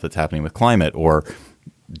all the stuff that's happening with climate or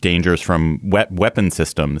dangers from weapon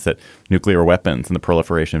systems, that nuclear weapons and the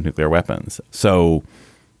proliferation of nuclear weapons. So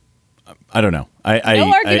I don't know.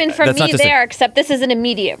 No argument from me there, except this is an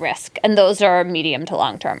immediate risk, and those are medium to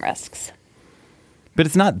long-term risks. But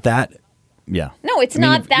it's not that. Yeah. No, it's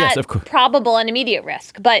not that probable and immediate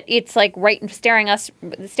risk, but it's like staring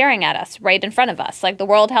at us right in front of us. Like the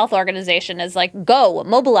World Health Organization is like, go,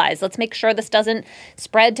 mobilize. Let's make sure this doesn't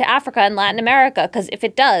spread to Africa and Latin America, because if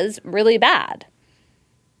it does, really bad.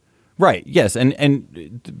 Right. Yes.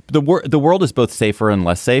 And the world is both safer and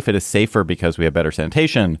less safe. It is safer because we have better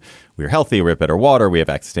sanitation. We are healthy. We have better water. We have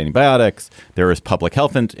access to antibiotics. There is public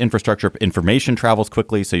health infrastructure. Information travels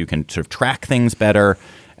quickly, so you can sort of track things better.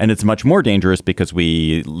 And it's much more dangerous because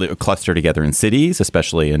we cluster together in cities,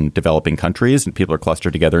 especially in developing countries. And people are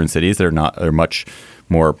clustered together in cities that are much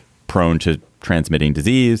more prone to transmitting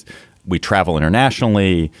disease. We travel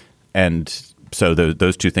internationally, and so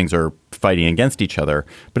those two things are fighting against each other.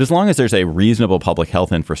 But as long as there's a reasonable public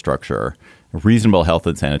health infrastructure, reasonable health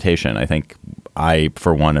and sanitation, I think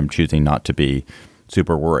for one, am choosing not to be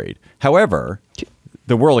super worried. However,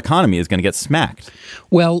 the world economy is going to get smacked.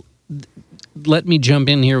 Well, let me jump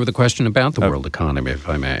in here with a question about the world economy, if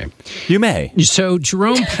I may. You may. So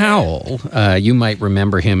Jerome Powell, you might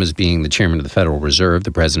remember him as being the chairman of the Federal Reserve.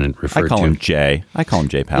 The president referred to him. I call him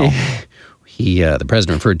Jay Powell. The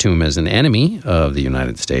president referred to him as an enemy of the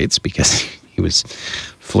United States because he was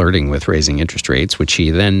flirting with raising interest rates, which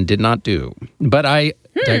he then did not do. But I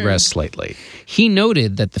digress slightly. He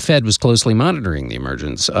noted that the Fed was closely monitoring the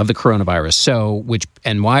emergence of the coronavirus.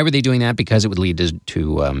 And why were they doing that? Because it would lead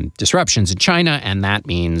to disruptions in China, and that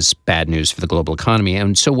means bad news for the global economy.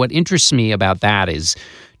 And so what interests me about that is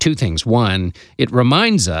two things. One, it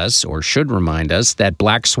reminds us, or should remind us, that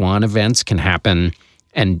black swan events can happen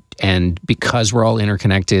and because we're all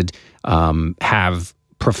interconnected, have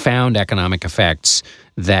profound economic effects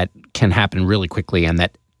that can happen really quickly and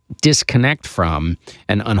that disconnect from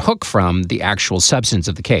and unhook from the actual substance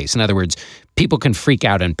of the case. In other words, people can freak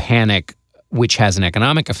out and panic, which has an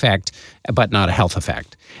economic effect, but not a health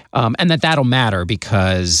effect. And that'll matter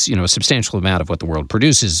because, a substantial amount of what the world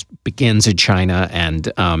produces begins in China,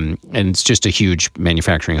 and it's just a huge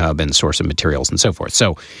manufacturing hub and source of materials and so forth.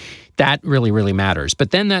 So that really, really matters.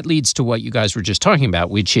 But then that leads to what you guys were just talking about,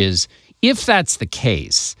 which is if that's the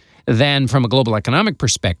case, then from a global economic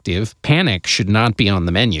perspective, panic should not be on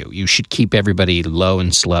the menu. You should keep everybody low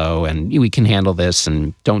and slow, and we can handle this,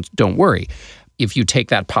 and don't worry. If you take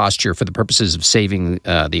that posture for the purposes of saving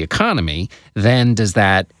the economy, then does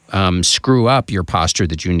that screw up your posture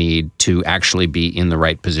that you need to actually be in the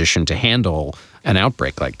right position to handle an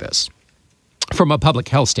outbreak like this from a public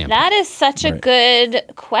health standpoint? That is such a good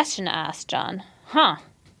question to ask, John. Huh.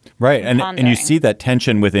 Right. And you see that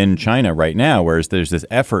tension within China right now, whereas there's this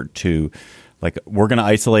effort to, like, we're going to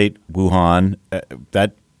isolate Wuhan.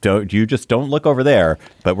 You just don't look over there,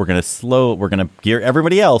 but we're going to gear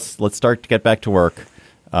everybody else. Let's start to get back to work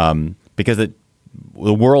because the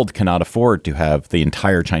world cannot afford to have the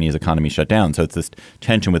entire Chinese economy shut down. So it's this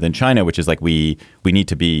tension within China, which is like we need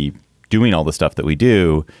to be doing all the stuff that we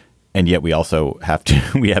do, and yet we also have to.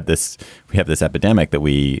 We have this epidemic that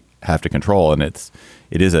we have to control, and it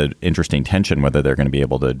is an interesting tension whether they're going to be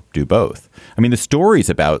able to do both. I mean, the stories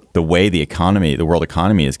about the way the world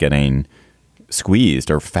economy is getting squeezed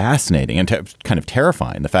are fascinating and kind of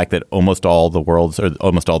terrifying. The fact that almost all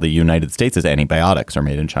the United States' antibiotics are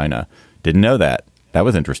made in China. Didn't know that. That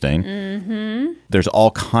was interesting. Mm-hmm. There's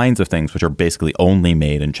all kinds of things which are basically only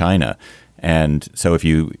made in China. And so if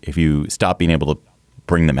you stop being able to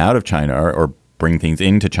bring them out of China or bring things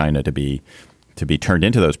into China to be turned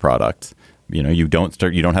into those products, you don't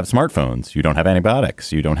have smartphones, you don't have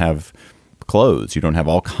antibiotics, you don't have clothes, you don't have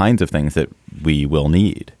all kinds of things that we will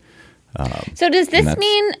need. So does this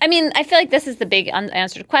mean, I feel like this is the big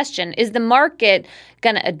unanswered question. Is the market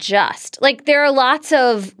going to adjust? Like, there are lots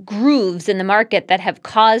of grooves in the market that have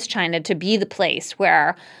caused China to be the place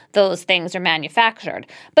where those things are manufactured.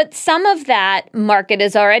 But some of that market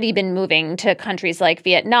has already been moving to countries like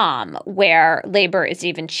Vietnam, where labor is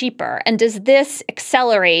even cheaper. And does this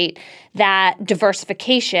accelerate that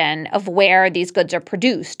diversification of where these goods are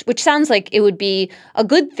produced, which sounds like it would be a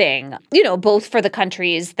good thing, both for the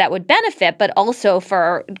countries that would benefit, but also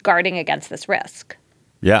for guarding against this risk?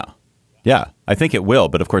 Yeah. Yeah, I think it will.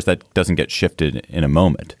 But of course, that doesn't get shifted in a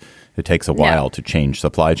moment. It takes a while to change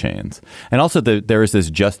supply chains. And also there is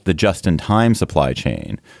the just-in-time supply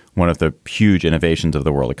chain. One of the huge innovations of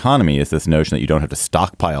the world economy is this notion that you don't have to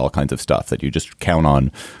stockpile all kinds of stuff, that you just count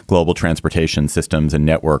on global transportation systems and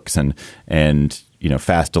networks and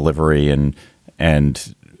fast delivery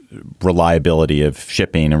and reliability of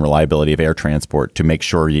shipping and reliability of air transport to make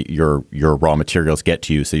sure your raw materials get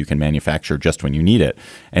to you so you can manufacture just when you need it.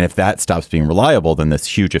 And if that stops being reliable, then this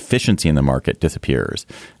huge efficiency in the market disappears.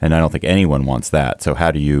 And I don't think anyone wants that. So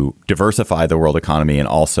how do you diversify the world economy and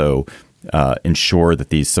also ensure that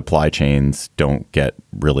these supply chains don't get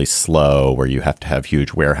really slow, where you have to have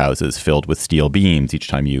huge warehouses filled with steel beams each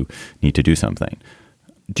time you need to do something?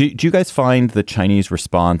 Do you guys find the Chinese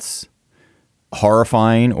response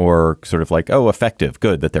horrifying or sort of like, oh, effective,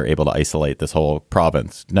 good that they're able to isolate this whole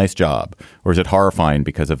province? Nice job. Or is it horrifying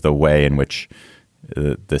because of the way in which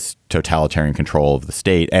this totalitarian control of the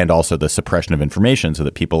state and also the suppression of information so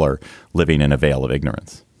that people are living in a veil of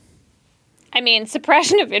ignorance?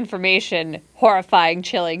 Suppression of information, horrifying,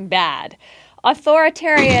 chilling, bad.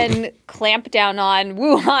 Authoritarian clamp down on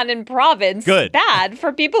Wuhan and province. Good. Bad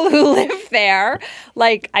for people who live there.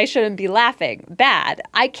 Like, I shouldn't be laughing. Bad.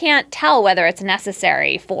 I can't tell whether it's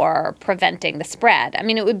necessary for preventing the spread.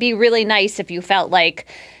 It would be really nice if you felt like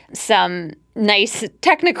some nice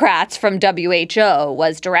technocrats from WHO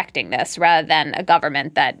was directing this rather than a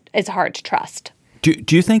government that is hard to trust.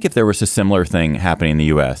 Do you think if there was a similar thing happening in the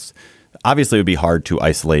U.S., obviously it would be hard to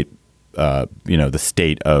isolate the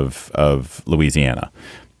state of Louisiana,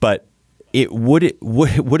 but would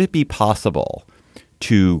it be possible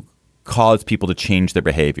to cause people to change their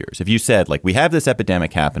behaviors? If you said, like, we have this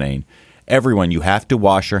epidemic happening, everyone, you have to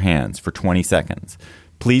wash your hands for 20 seconds.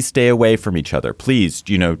 Please stay away from each other. Please,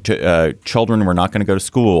 children, we're not going to go to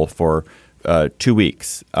school for 2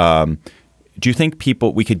 weeks. Do you think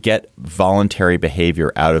we could get voluntary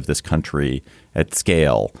behavior out of this country at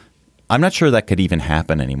scale? I'm not sure that could even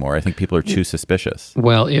happen anymore. I think people are too suspicious.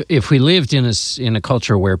 Well, if we lived in a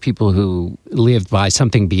culture where people who lived by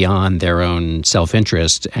something beyond their own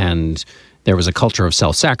self-interest, and there was a culture of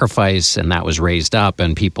self-sacrifice, and that was raised up,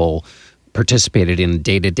 and people participated in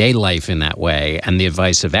day-to-day life in that way, and the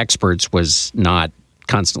advice of experts was not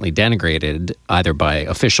constantly denigrated either by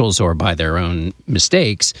officials or by their own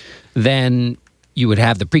mistakes, then you would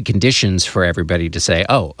have the preconditions for everybody to say,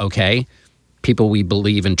 oh, okay, people we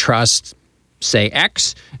believe and trust say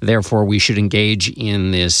X, therefore we should engage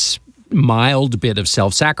in this mild bit of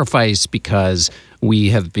self-sacrifice because we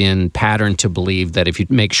have been patterned to believe that if you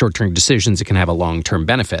make short-term decisions, it can have a long-term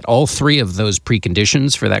benefit. All three of those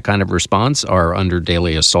preconditions for that kind of response are under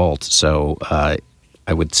daily assault. So I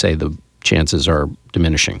would say the chances are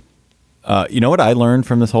diminishing. You know what I learned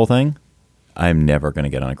from this whole thing? I'm never going to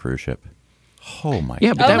get on a cruise ship. Oh my!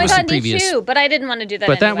 Yeah, but that was the previous. Me too. But I didn't want to do that.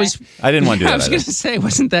 But anyway. I didn't want to do that. I was going to say,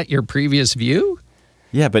 wasn't that your previous view?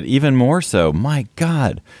 Yeah, but even more so, my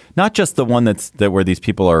God, not just the one that where these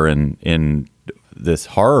people are in this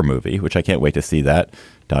horror movie, which I can't wait to see that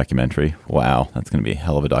documentary. Wow, that's going to be a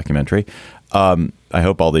hell of a documentary. I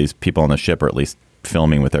hope all these people on the ship are at least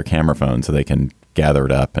filming with their camera phones so they can gather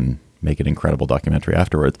it up and make an incredible documentary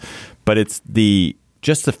afterwards. But it's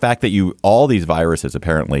just the fact that all these viruses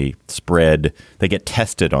apparently spread, they get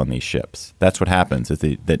tested on these ships. That's what happens is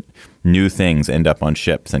that new things end up on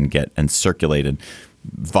ships and circulate and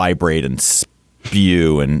vibrate and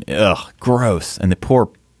spew and gross. And the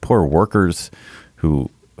poor workers who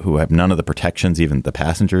have none of the protections even the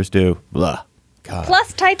passengers do. Ugh, God.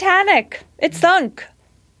 Plus Titanic. It sunk.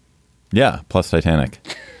 Yeah, plus Titanic.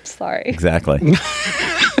 Sorry. Exactly.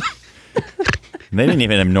 They didn't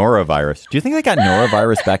even have norovirus. Do you think they got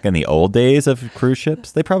norovirus back in the old days of cruise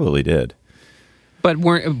ships? They probably did. But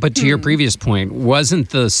to your previous point, wasn't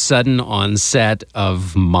the sudden onset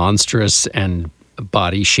of monstrous and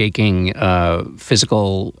body-shaking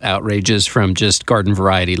physical outrages from just garden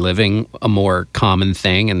variety living a more common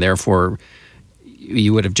thing, and therefore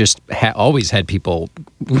you would have just always had people,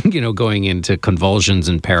 going into convulsions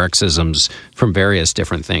and paroxysms from various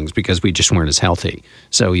different things because we just weren't as healthy.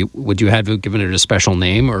 So would you have given it a special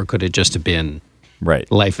name, or could it just have been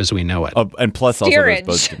life as we know it? And plus, steerage. Also, those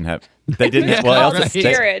boats didn't have. They didn't. Well, also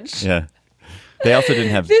steerage. Yeah, they also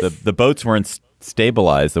didn't have the boats weren't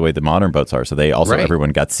stabilized the way the modern boats are. So they also everyone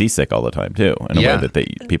got seasick all the time too, in a way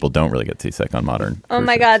that people don't really get seasick on modern. Oh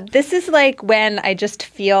my God, this is like when I just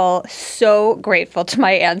feel so grateful to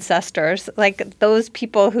my ancestors, like those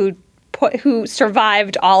people who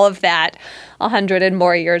survived all of that 100 and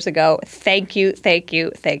more years ago. Thank you, thank you,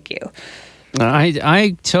 thank you.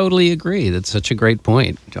 I totally agree. That's such a great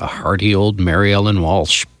point. A hearty old Mary Ellen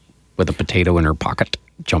Walsh with a potato in her pocket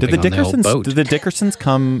jumping on the old boat. Did the Dickersons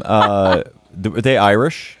come? Were they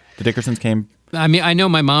Irish? The Dickersons came. I mean, I know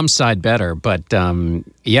my mom's side better, but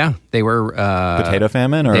they were potato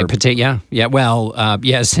famine or yeah. Well,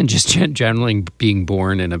 yes, and just generally being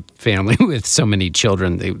born in a family with so many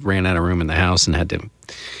children, they ran out of room in the house and had to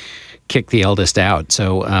kick the eldest out.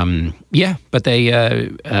 So but they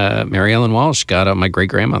Mary Ellen Walsh my great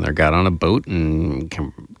grandmother got on a boat and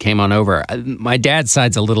came on over. My dad's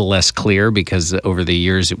side's a little less clear because over the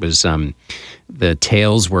years it was the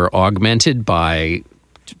tales were augmented by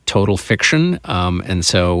total fiction, and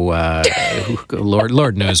so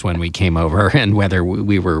Lord knows when we came over and whether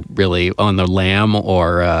we were really on the lam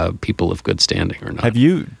or people of good standing or not. Have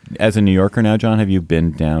you, as a New Yorker now, John, have you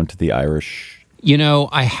been down to the Irish?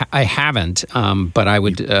 I haven't, but I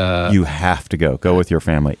would. You have to go. Go with your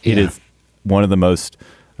family. It is one of the most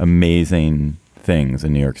amazing things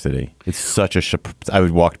in New York City. It's such a. I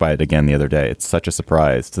walked by it again the other day. It's such a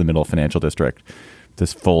surprise. It's the middle of Financial District,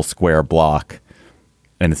 this full square block,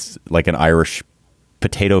 and it's like an Irish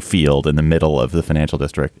potato field in the middle of the Financial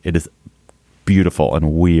District. It is beautiful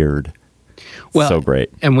and weird. Well, so great.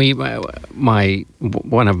 And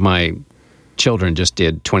one of my children just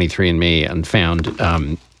did 23andMe and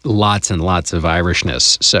found lots and lots of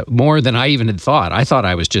Irishness. So more than I even had thought. I thought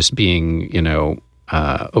I was just being,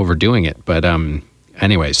 overdoing it. But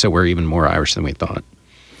anyway, so we're even more Irish than we thought.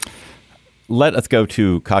 Let us go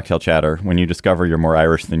to cocktail chatter when you discover you're more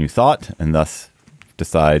Irish than you thought and thus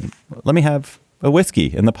decide, let me have a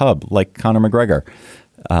whiskey in the pub like Conor McGregor.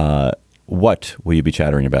 What will you be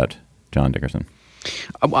chattering about, John Dickerson?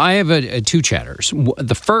 I have two chatters.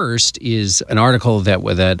 The first is an article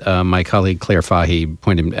that my colleague Claire Fahey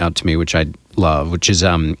pointed out to me, which I love, which is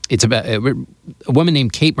it's about a woman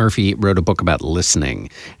named Kate Murphy wrote a book about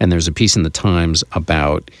listening, and there's a piece in the Times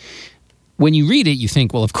about. When you read it, you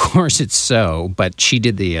think, well, of course it's so, but she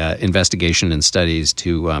did the investigation and studies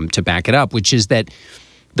to back it up, which is that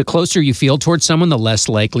the closer you feel towards someone, the less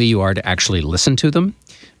likely you are to actually listen to them.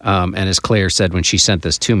 And as Claire said when she sent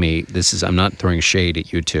this to me, I'm not throwing shade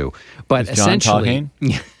at you two, but is John essentially,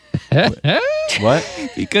 what?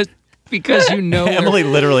 Because Emily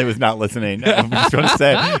literally was not listening. I'm just going to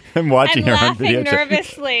say, I'm watching her on video.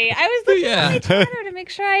 Nervously. I was looking at my Twitter to make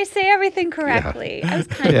sure I say everything correctly. Yeah. I was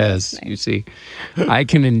kind of listening. You see, I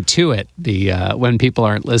can intuit the when people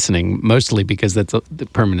aren't listening, mostly because that's the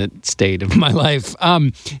permanent state of my life.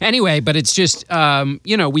 Anyway, but it's just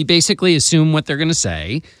we basically assume what they're going to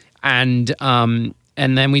say, and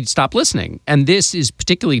then we stop listening. And this is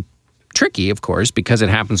particularly tricky, of course, because it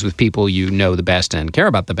happens with people you know the best and care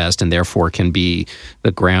about the best, and therefore can be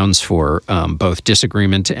the grounds for both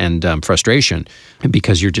disagreement and frustration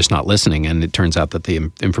because you're just not listening. And it turns out that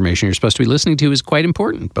the information you're supposed to be listening to is quite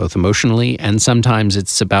important, both emotionally and sometimes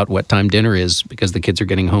it's about what time dinner is because the kids are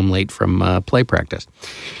getting home late from play practice.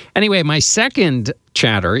 Anyway, my second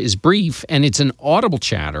chatter is brief, and it's an audible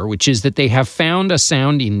chatter, which is that they have found a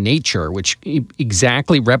sound in nature which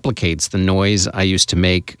exactly replicates the noise I used to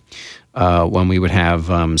make when we would have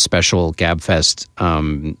special GabFest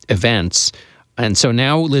events. And so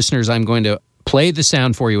now, listeners, I'm going to play the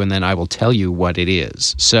sound for you, and then I will tell you what it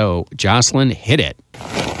is. So, Jocelyn, hit it.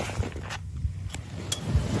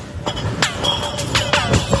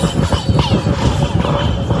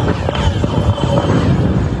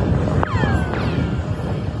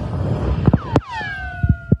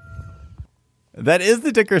 That is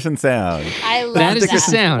the Dickerson sound. I love That is the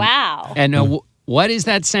sound. Wow. And what is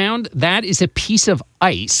that sound? That is a piece of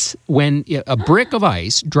ice. When a brick of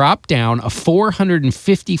ice dropped down a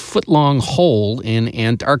 450-foot-long hole in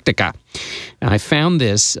Antarctica. And I found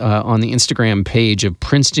this on the Instagram page of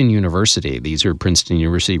Princeton University. These are Princeton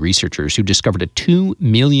University researchers who discovered a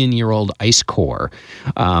 2-million-year-old ice core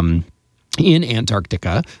in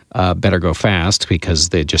Antarctica. Better go fast because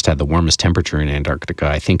they just had the warmest temperature in Antarctica,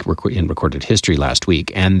 I think, in recorded history last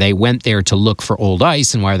week. And they went there to look for old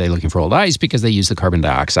ice. And why are they looking for old ice? Because they use the carbon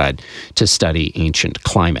dioxide to study ancient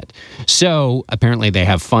climate. So apparently they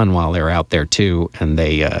have fun while they're out there too, and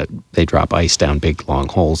they drop ice down big long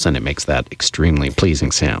holes, and it makes that extremely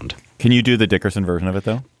pleasing sound. Can you do the Dickerson version of it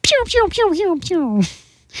though? Pew pew pew pew pew.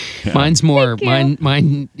 Yeah. Mine's more.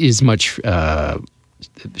 Mine is much.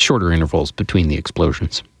 Shorter intervals between the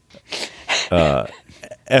explosions.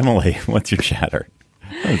 Emily, what's your chatter?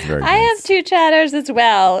 That was very I nice. have two chatters as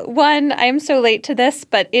well. One, I'm so late to this,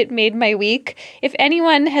 but it made my week. If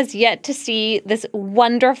anyone has yet to see this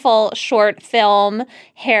wonderful short film,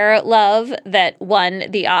 Hair Love, that won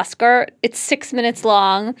the Oscar, it's 6 minutes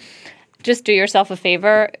long. Just do yourself a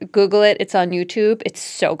favor. Google it. It's on YouTube. It's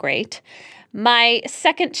so great. My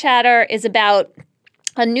second chatter is about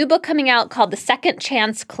a new book coming out called The Second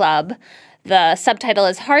Chance Club. The subtitle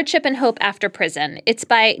is Hardship and Hope After Prison. It's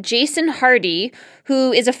by Jason Hardy,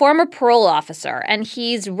 who is a former parole officer, and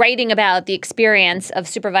he's writing about the experience of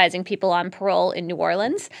supervising people on parole in New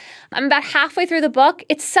Orleans. I'm about halfway through the book.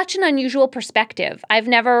 It's such an unusual perspective. I've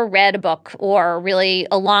never read a book or really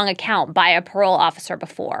a long account by a parole officer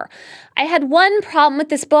before. I had one problem with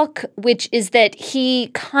this book, which is that he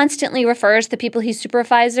constantly refers to people he's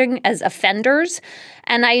supervising as offenders.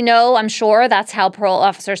 And I'm sure that's how parole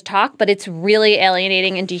officers talk, but it's really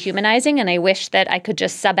alienating and dehumanizing. And I wish that I could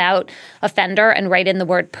just sub out offender and write in the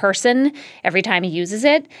word person every time he uses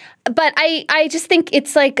it. But I just think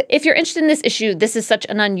it's like, if you're interested in this issue, this is such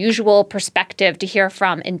an unusual perspective to hear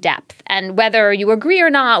from in depth. And whether you agree or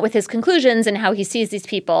not with his conclusions and how he sees these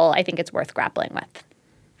people, I think it's worth grappling with.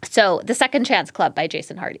 So, The Second Chance Club by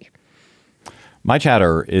Jason Hardy. My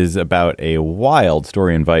chatter is about a wild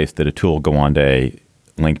story in Vice that Atul Gawande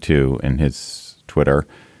linked to in his Twitter.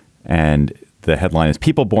 And the headline is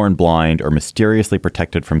People Born Blind Are Mysteriously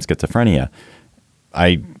Protected from Schizophrenia.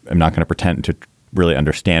 I am not going to pretend to really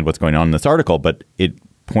understand what's going on in this article, but it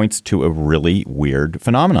points to a really weird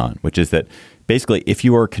phenomenon, which is that basically if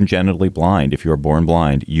you are congenitally blind, if you are born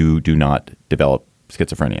blind, you do not develop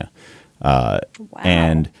schizophrenia. Wow.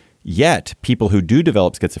 And yet people who do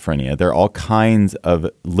develop schizophrenia, there are all kinds of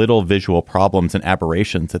little visual problems and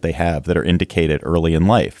aberrations that they have that are indicated early in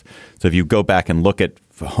life. So if you go back and look at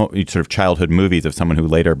sort of childhood movies of someone who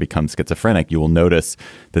later becomes schizophrenic, you will notice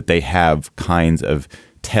that they have kinds of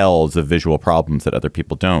tells of visual problems that other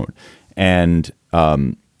people don't. And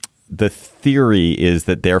the theory is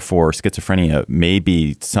that therefore schizophrenia may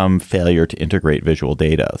be some failure to integrate visual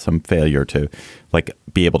data, some failure to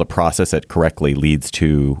be able to process it correctly leads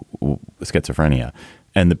to schizophrenia.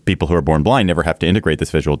 And the people who are born blind never have to integrate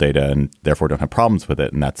this visual data and therefore don't have problems with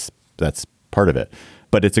it. And that's part of it.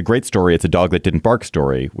 But it's a great story. It's a dog that didn't bark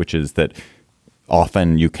story, which is that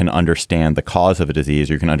often you can understand the cause of a disease,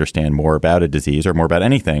 or you can understand more about a disease or more about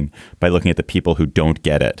anything by looking at the people who don't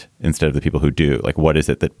get it instead of the people who do. Like, what is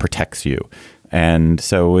it that protects you? And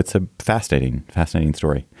so it's a fascinating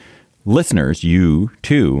story. Listeners, you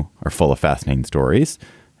too are full of fascinating stories,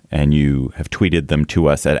 and you have tweeted them to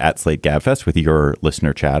us at @SlateGabFest with your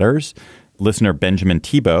listener chatters. Listener Benjamin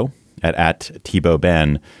Thibault at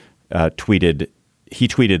 @ThibauxBen tweeted. He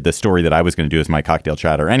tweeted the story that I was going to do as my cocktail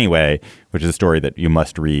chatter anyway, which is a story that you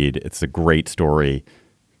must read. It's a great story,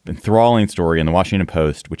 enthralling story in the Washington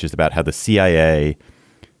Post, which is about how the CIA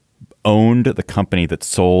owned the company that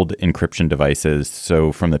sold encryption devices.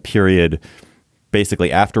 So from the period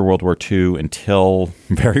basically after World War II until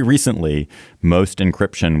very recently, most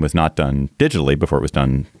encryption was not done digitally. Before it was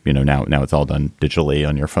done, now it's all done digitally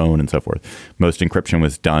on your phone and so forth. Most encryption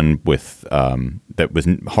was done with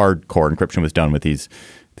hardcore encryption was done with these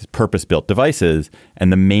purpose-built devices.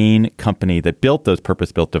 And the main company that built those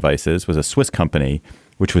purpose-built devices was a Swiss company,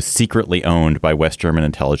 which was secretly owned by West German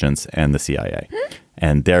intelligence and the CIA.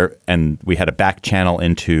 And we had a back channel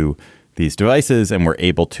into these devices and were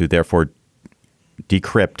able to therefore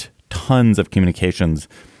decrypt tons of communications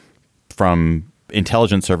from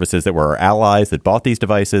intelligence services that were our allies that bought these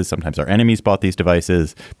devices. Sometimes our enemies bought these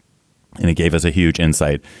devices. And it gave us a huge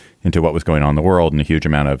insight into what was going on in the world and a huge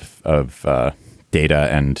amount of data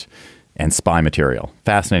and spy material.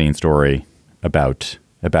 Fascinating story about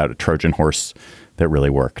a Trojan horse that really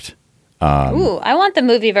worked. Ooh, I want the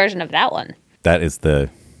movie version of that one. That is the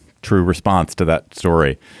true response to that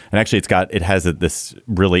story. And actually, it has this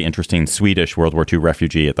really interesting Swedish World War II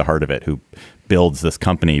refugee at the heart of it who builds this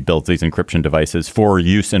company, builds these encryption devices for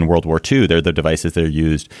use in World War II. They're the devices that are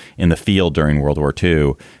used in the field during World War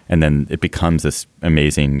II. And then it becomes this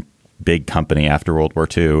amazing big company after World War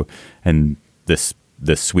II. And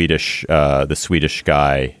the Swedish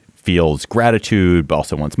guy feels gratitude, but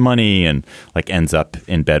also wants money and ends up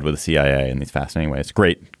in bed with the CIA in these fascinating ways.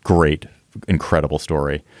 Great, incredible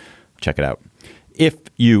story. Check it out. If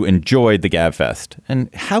you enjoyed the GabFest,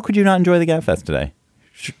 and how could you not enjoy the GabFest today?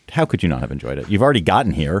 How could you not have enjoyed it? You've already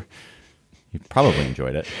gotten here. You've probably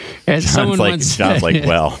enjoyed it. As someone once John's like,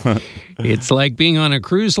 well. It's like being on a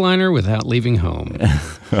cruise liner without leaving home.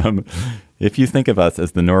 If you think of us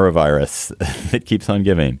as the norovirus that keeps on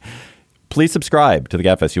giving, please subscribe to the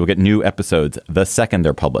GabFest. You will get new episodes the second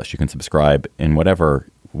they're published. You can subscribe in whatever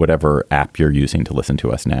app you're using to listen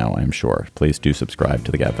to us now, I'm sure. Please do subscribe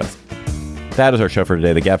to the GabFest. That is our show for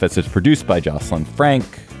today. The GabFest is produced by Jocelyn Frank.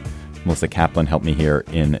 Melissa Kaplan helped me here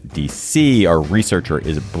in D.C. Our researcher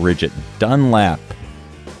is Bridget Dunlap.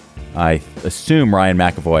 I assume Ryan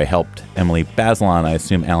McAvoy helped Emily Bazelon. I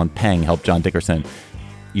assume Alan Peng helped John Dickerson.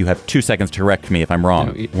 You have 2 seconds to correct me if I'm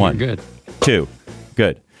wrong. No, 1, good. 2,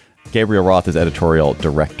 good. Gabriel Roth is editorial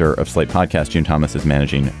director of Slate Podcast. June Thomas is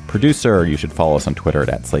managing producer. You should follow us on Twitter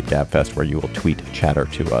at @SlateGabFest, where you will tweet chatter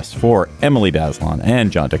to us. For Emily Bazelon and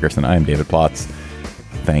John Dickerson, I am David Plotz.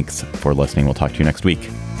 Thanks for listening. We'll talk to you next week.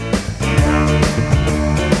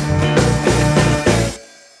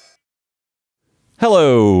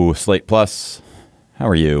 Hello, Slate Plus. How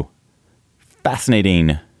are you?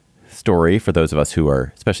 Fascinating story for those of us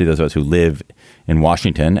especially those of us who live in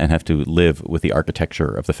Washington and have to live with the architecture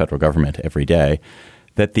of the federal government every day,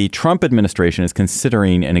 that the Trump administration is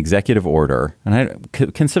considering an executive order. And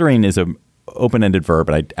considering is an open-ended verb,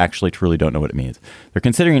 but I actually truly don't know what it means. They're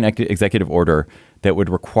considering an executive order that would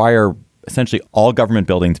require essentially all government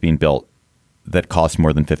buildings being built that cost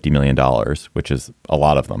more than $50 million, which is a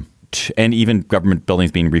lot of them, and even government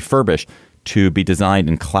buildings being refurbished to be designed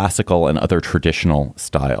in classical and other traditional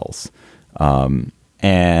styles.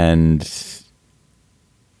 And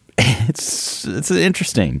it's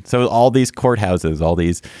interesting. So all these courthouses, all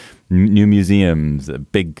these new museums,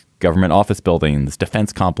 big government office buildings,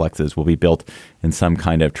 defense complexes will be built in some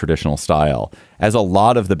kind of traditional style, as a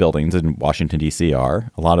lot of the buildings in Washington, D.C. are.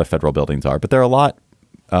 A lot of federal buildings are, but there are a lot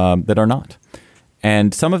that are not.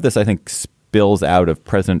 And some of this, I think, spills out of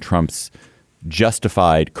President Trump's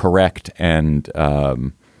justified, correct, and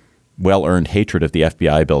well-earned hatred of the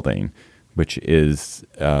FBI building, which is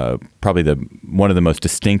probably one of the most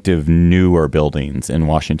distinctive newer buildings in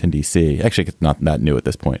Washington, D.C. Actually, it's not that new at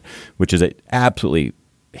this point, which is an absolutely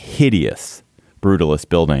hideous, brutalist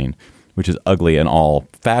building, which is ugly in all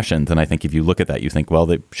fashions. And I think if you look at that, you think, well,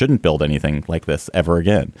 they shouldn't build anything like this ever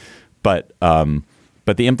again. But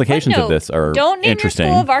the implications of this are don't name interesting.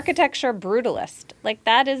 Your school of architecture brutalist. Like,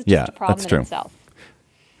 that is just a problem in itself.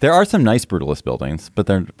 There are some nice brutalist buildings, but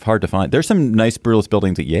they're hard to find. There's some nice brutalist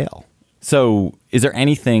buildings at Yale. So is there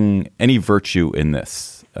any virtue in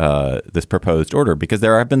this proposed order? Because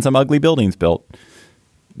there have been some ugly buildings built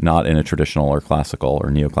not in a traditional or classical or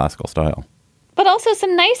neoclassical style. But also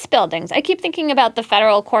some nice buildings. I keep thinking about the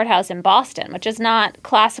federal courthouse in Boston, which is not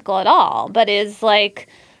classical at all, but is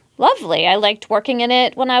lovely. I liked working in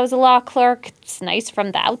it when I was a law clerk. It's nice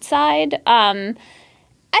from the outside.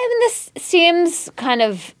 This seems kind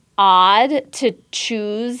of odd to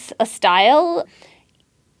choose a style,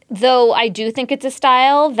 though I do think it's a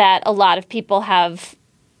style that a lot of people have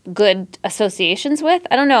good associations with.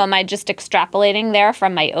 I don't know. Am I just extrapolating there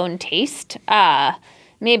from my own taste?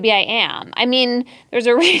 Maybe I am. I mean, there's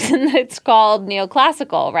a reason that it's called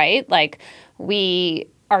neoclassical, right? We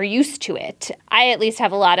are used to it. I at least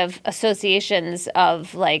have a lot of associations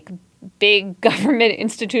of big government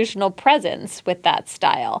institutional presence with that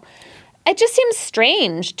style. It just seems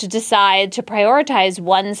strange to decide to prioritize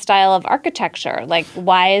one style of architecture. Like,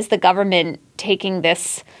 why is the government taking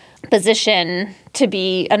this position to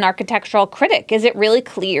be an architectural critic? Is it really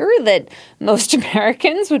clear that most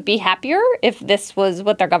Americans would be happier if this was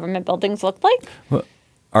what their government buildings looked like? Well,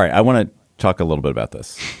 all right, I want to talk a little bit about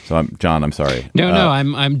this. So, John, I'm sorry. No,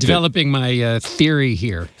 I'm developing my theory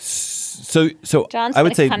here. So John's I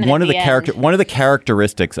would say one of the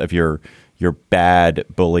characteristics of your bad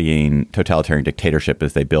bullying totalitarian dictatorship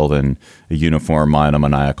is they build in a uniform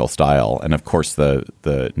monomaniacal style, and of course the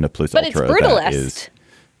ne plus ultra. But it's brutalist. Is,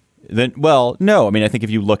 then, well, no. I mean, I think if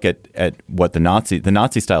you look at what the Nazi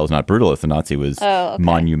style is not brutalist. The Nazi was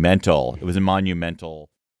monumental. It was a monumental.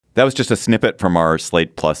 That was just a snippet from our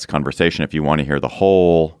Slate Plus conversation. If you want to hear the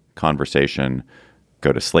whole conversation,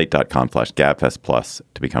 go to slate.com/gabfest plus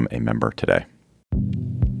to become a member today.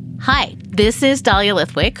 Hi, this is Dahlia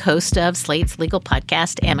Lithwick, host of Slate's legal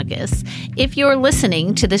podcast, Amicus. If you're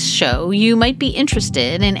listening to this show, you might be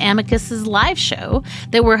interested in Amicus's live show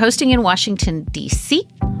that we're hosting in Washington, D.C.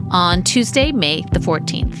 on Tuesday, May the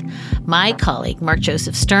 14th. My colleague, Mark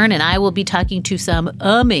Joseph Stern, and I will be talking to some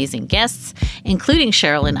amazing guests, including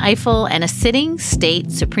Sherrilyn Ifill and a sitting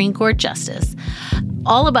state Supreme Court justice,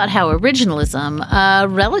 all about how originalism, a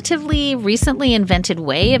relatively recently invented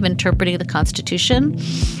way of interpreting the Constitution,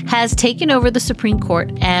 has taken over the Supreme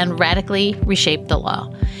Court and radically reshaped the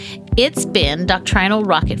law. It's been doctrinal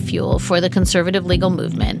rocket fuel for the conservative legal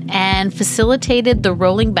movement and facilitated the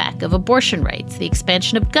rolling back of abortion rights, the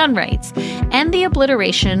expansion of gun rights, and the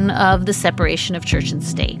obliteration of the separation of church and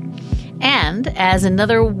state. And as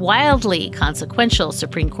another wildly consequential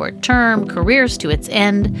Supreme Court term careers to its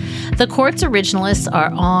end, the court's originalists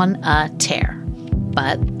are on a tear.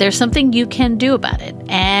 But there's something you can do about it,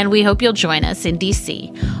 and we hope you'll join us in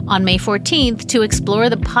D.C. on May 14th to explore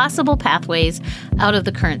the possible pathways out of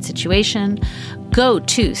the current situation. Go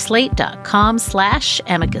to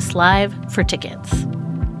slate.com/amicuslive for tickets.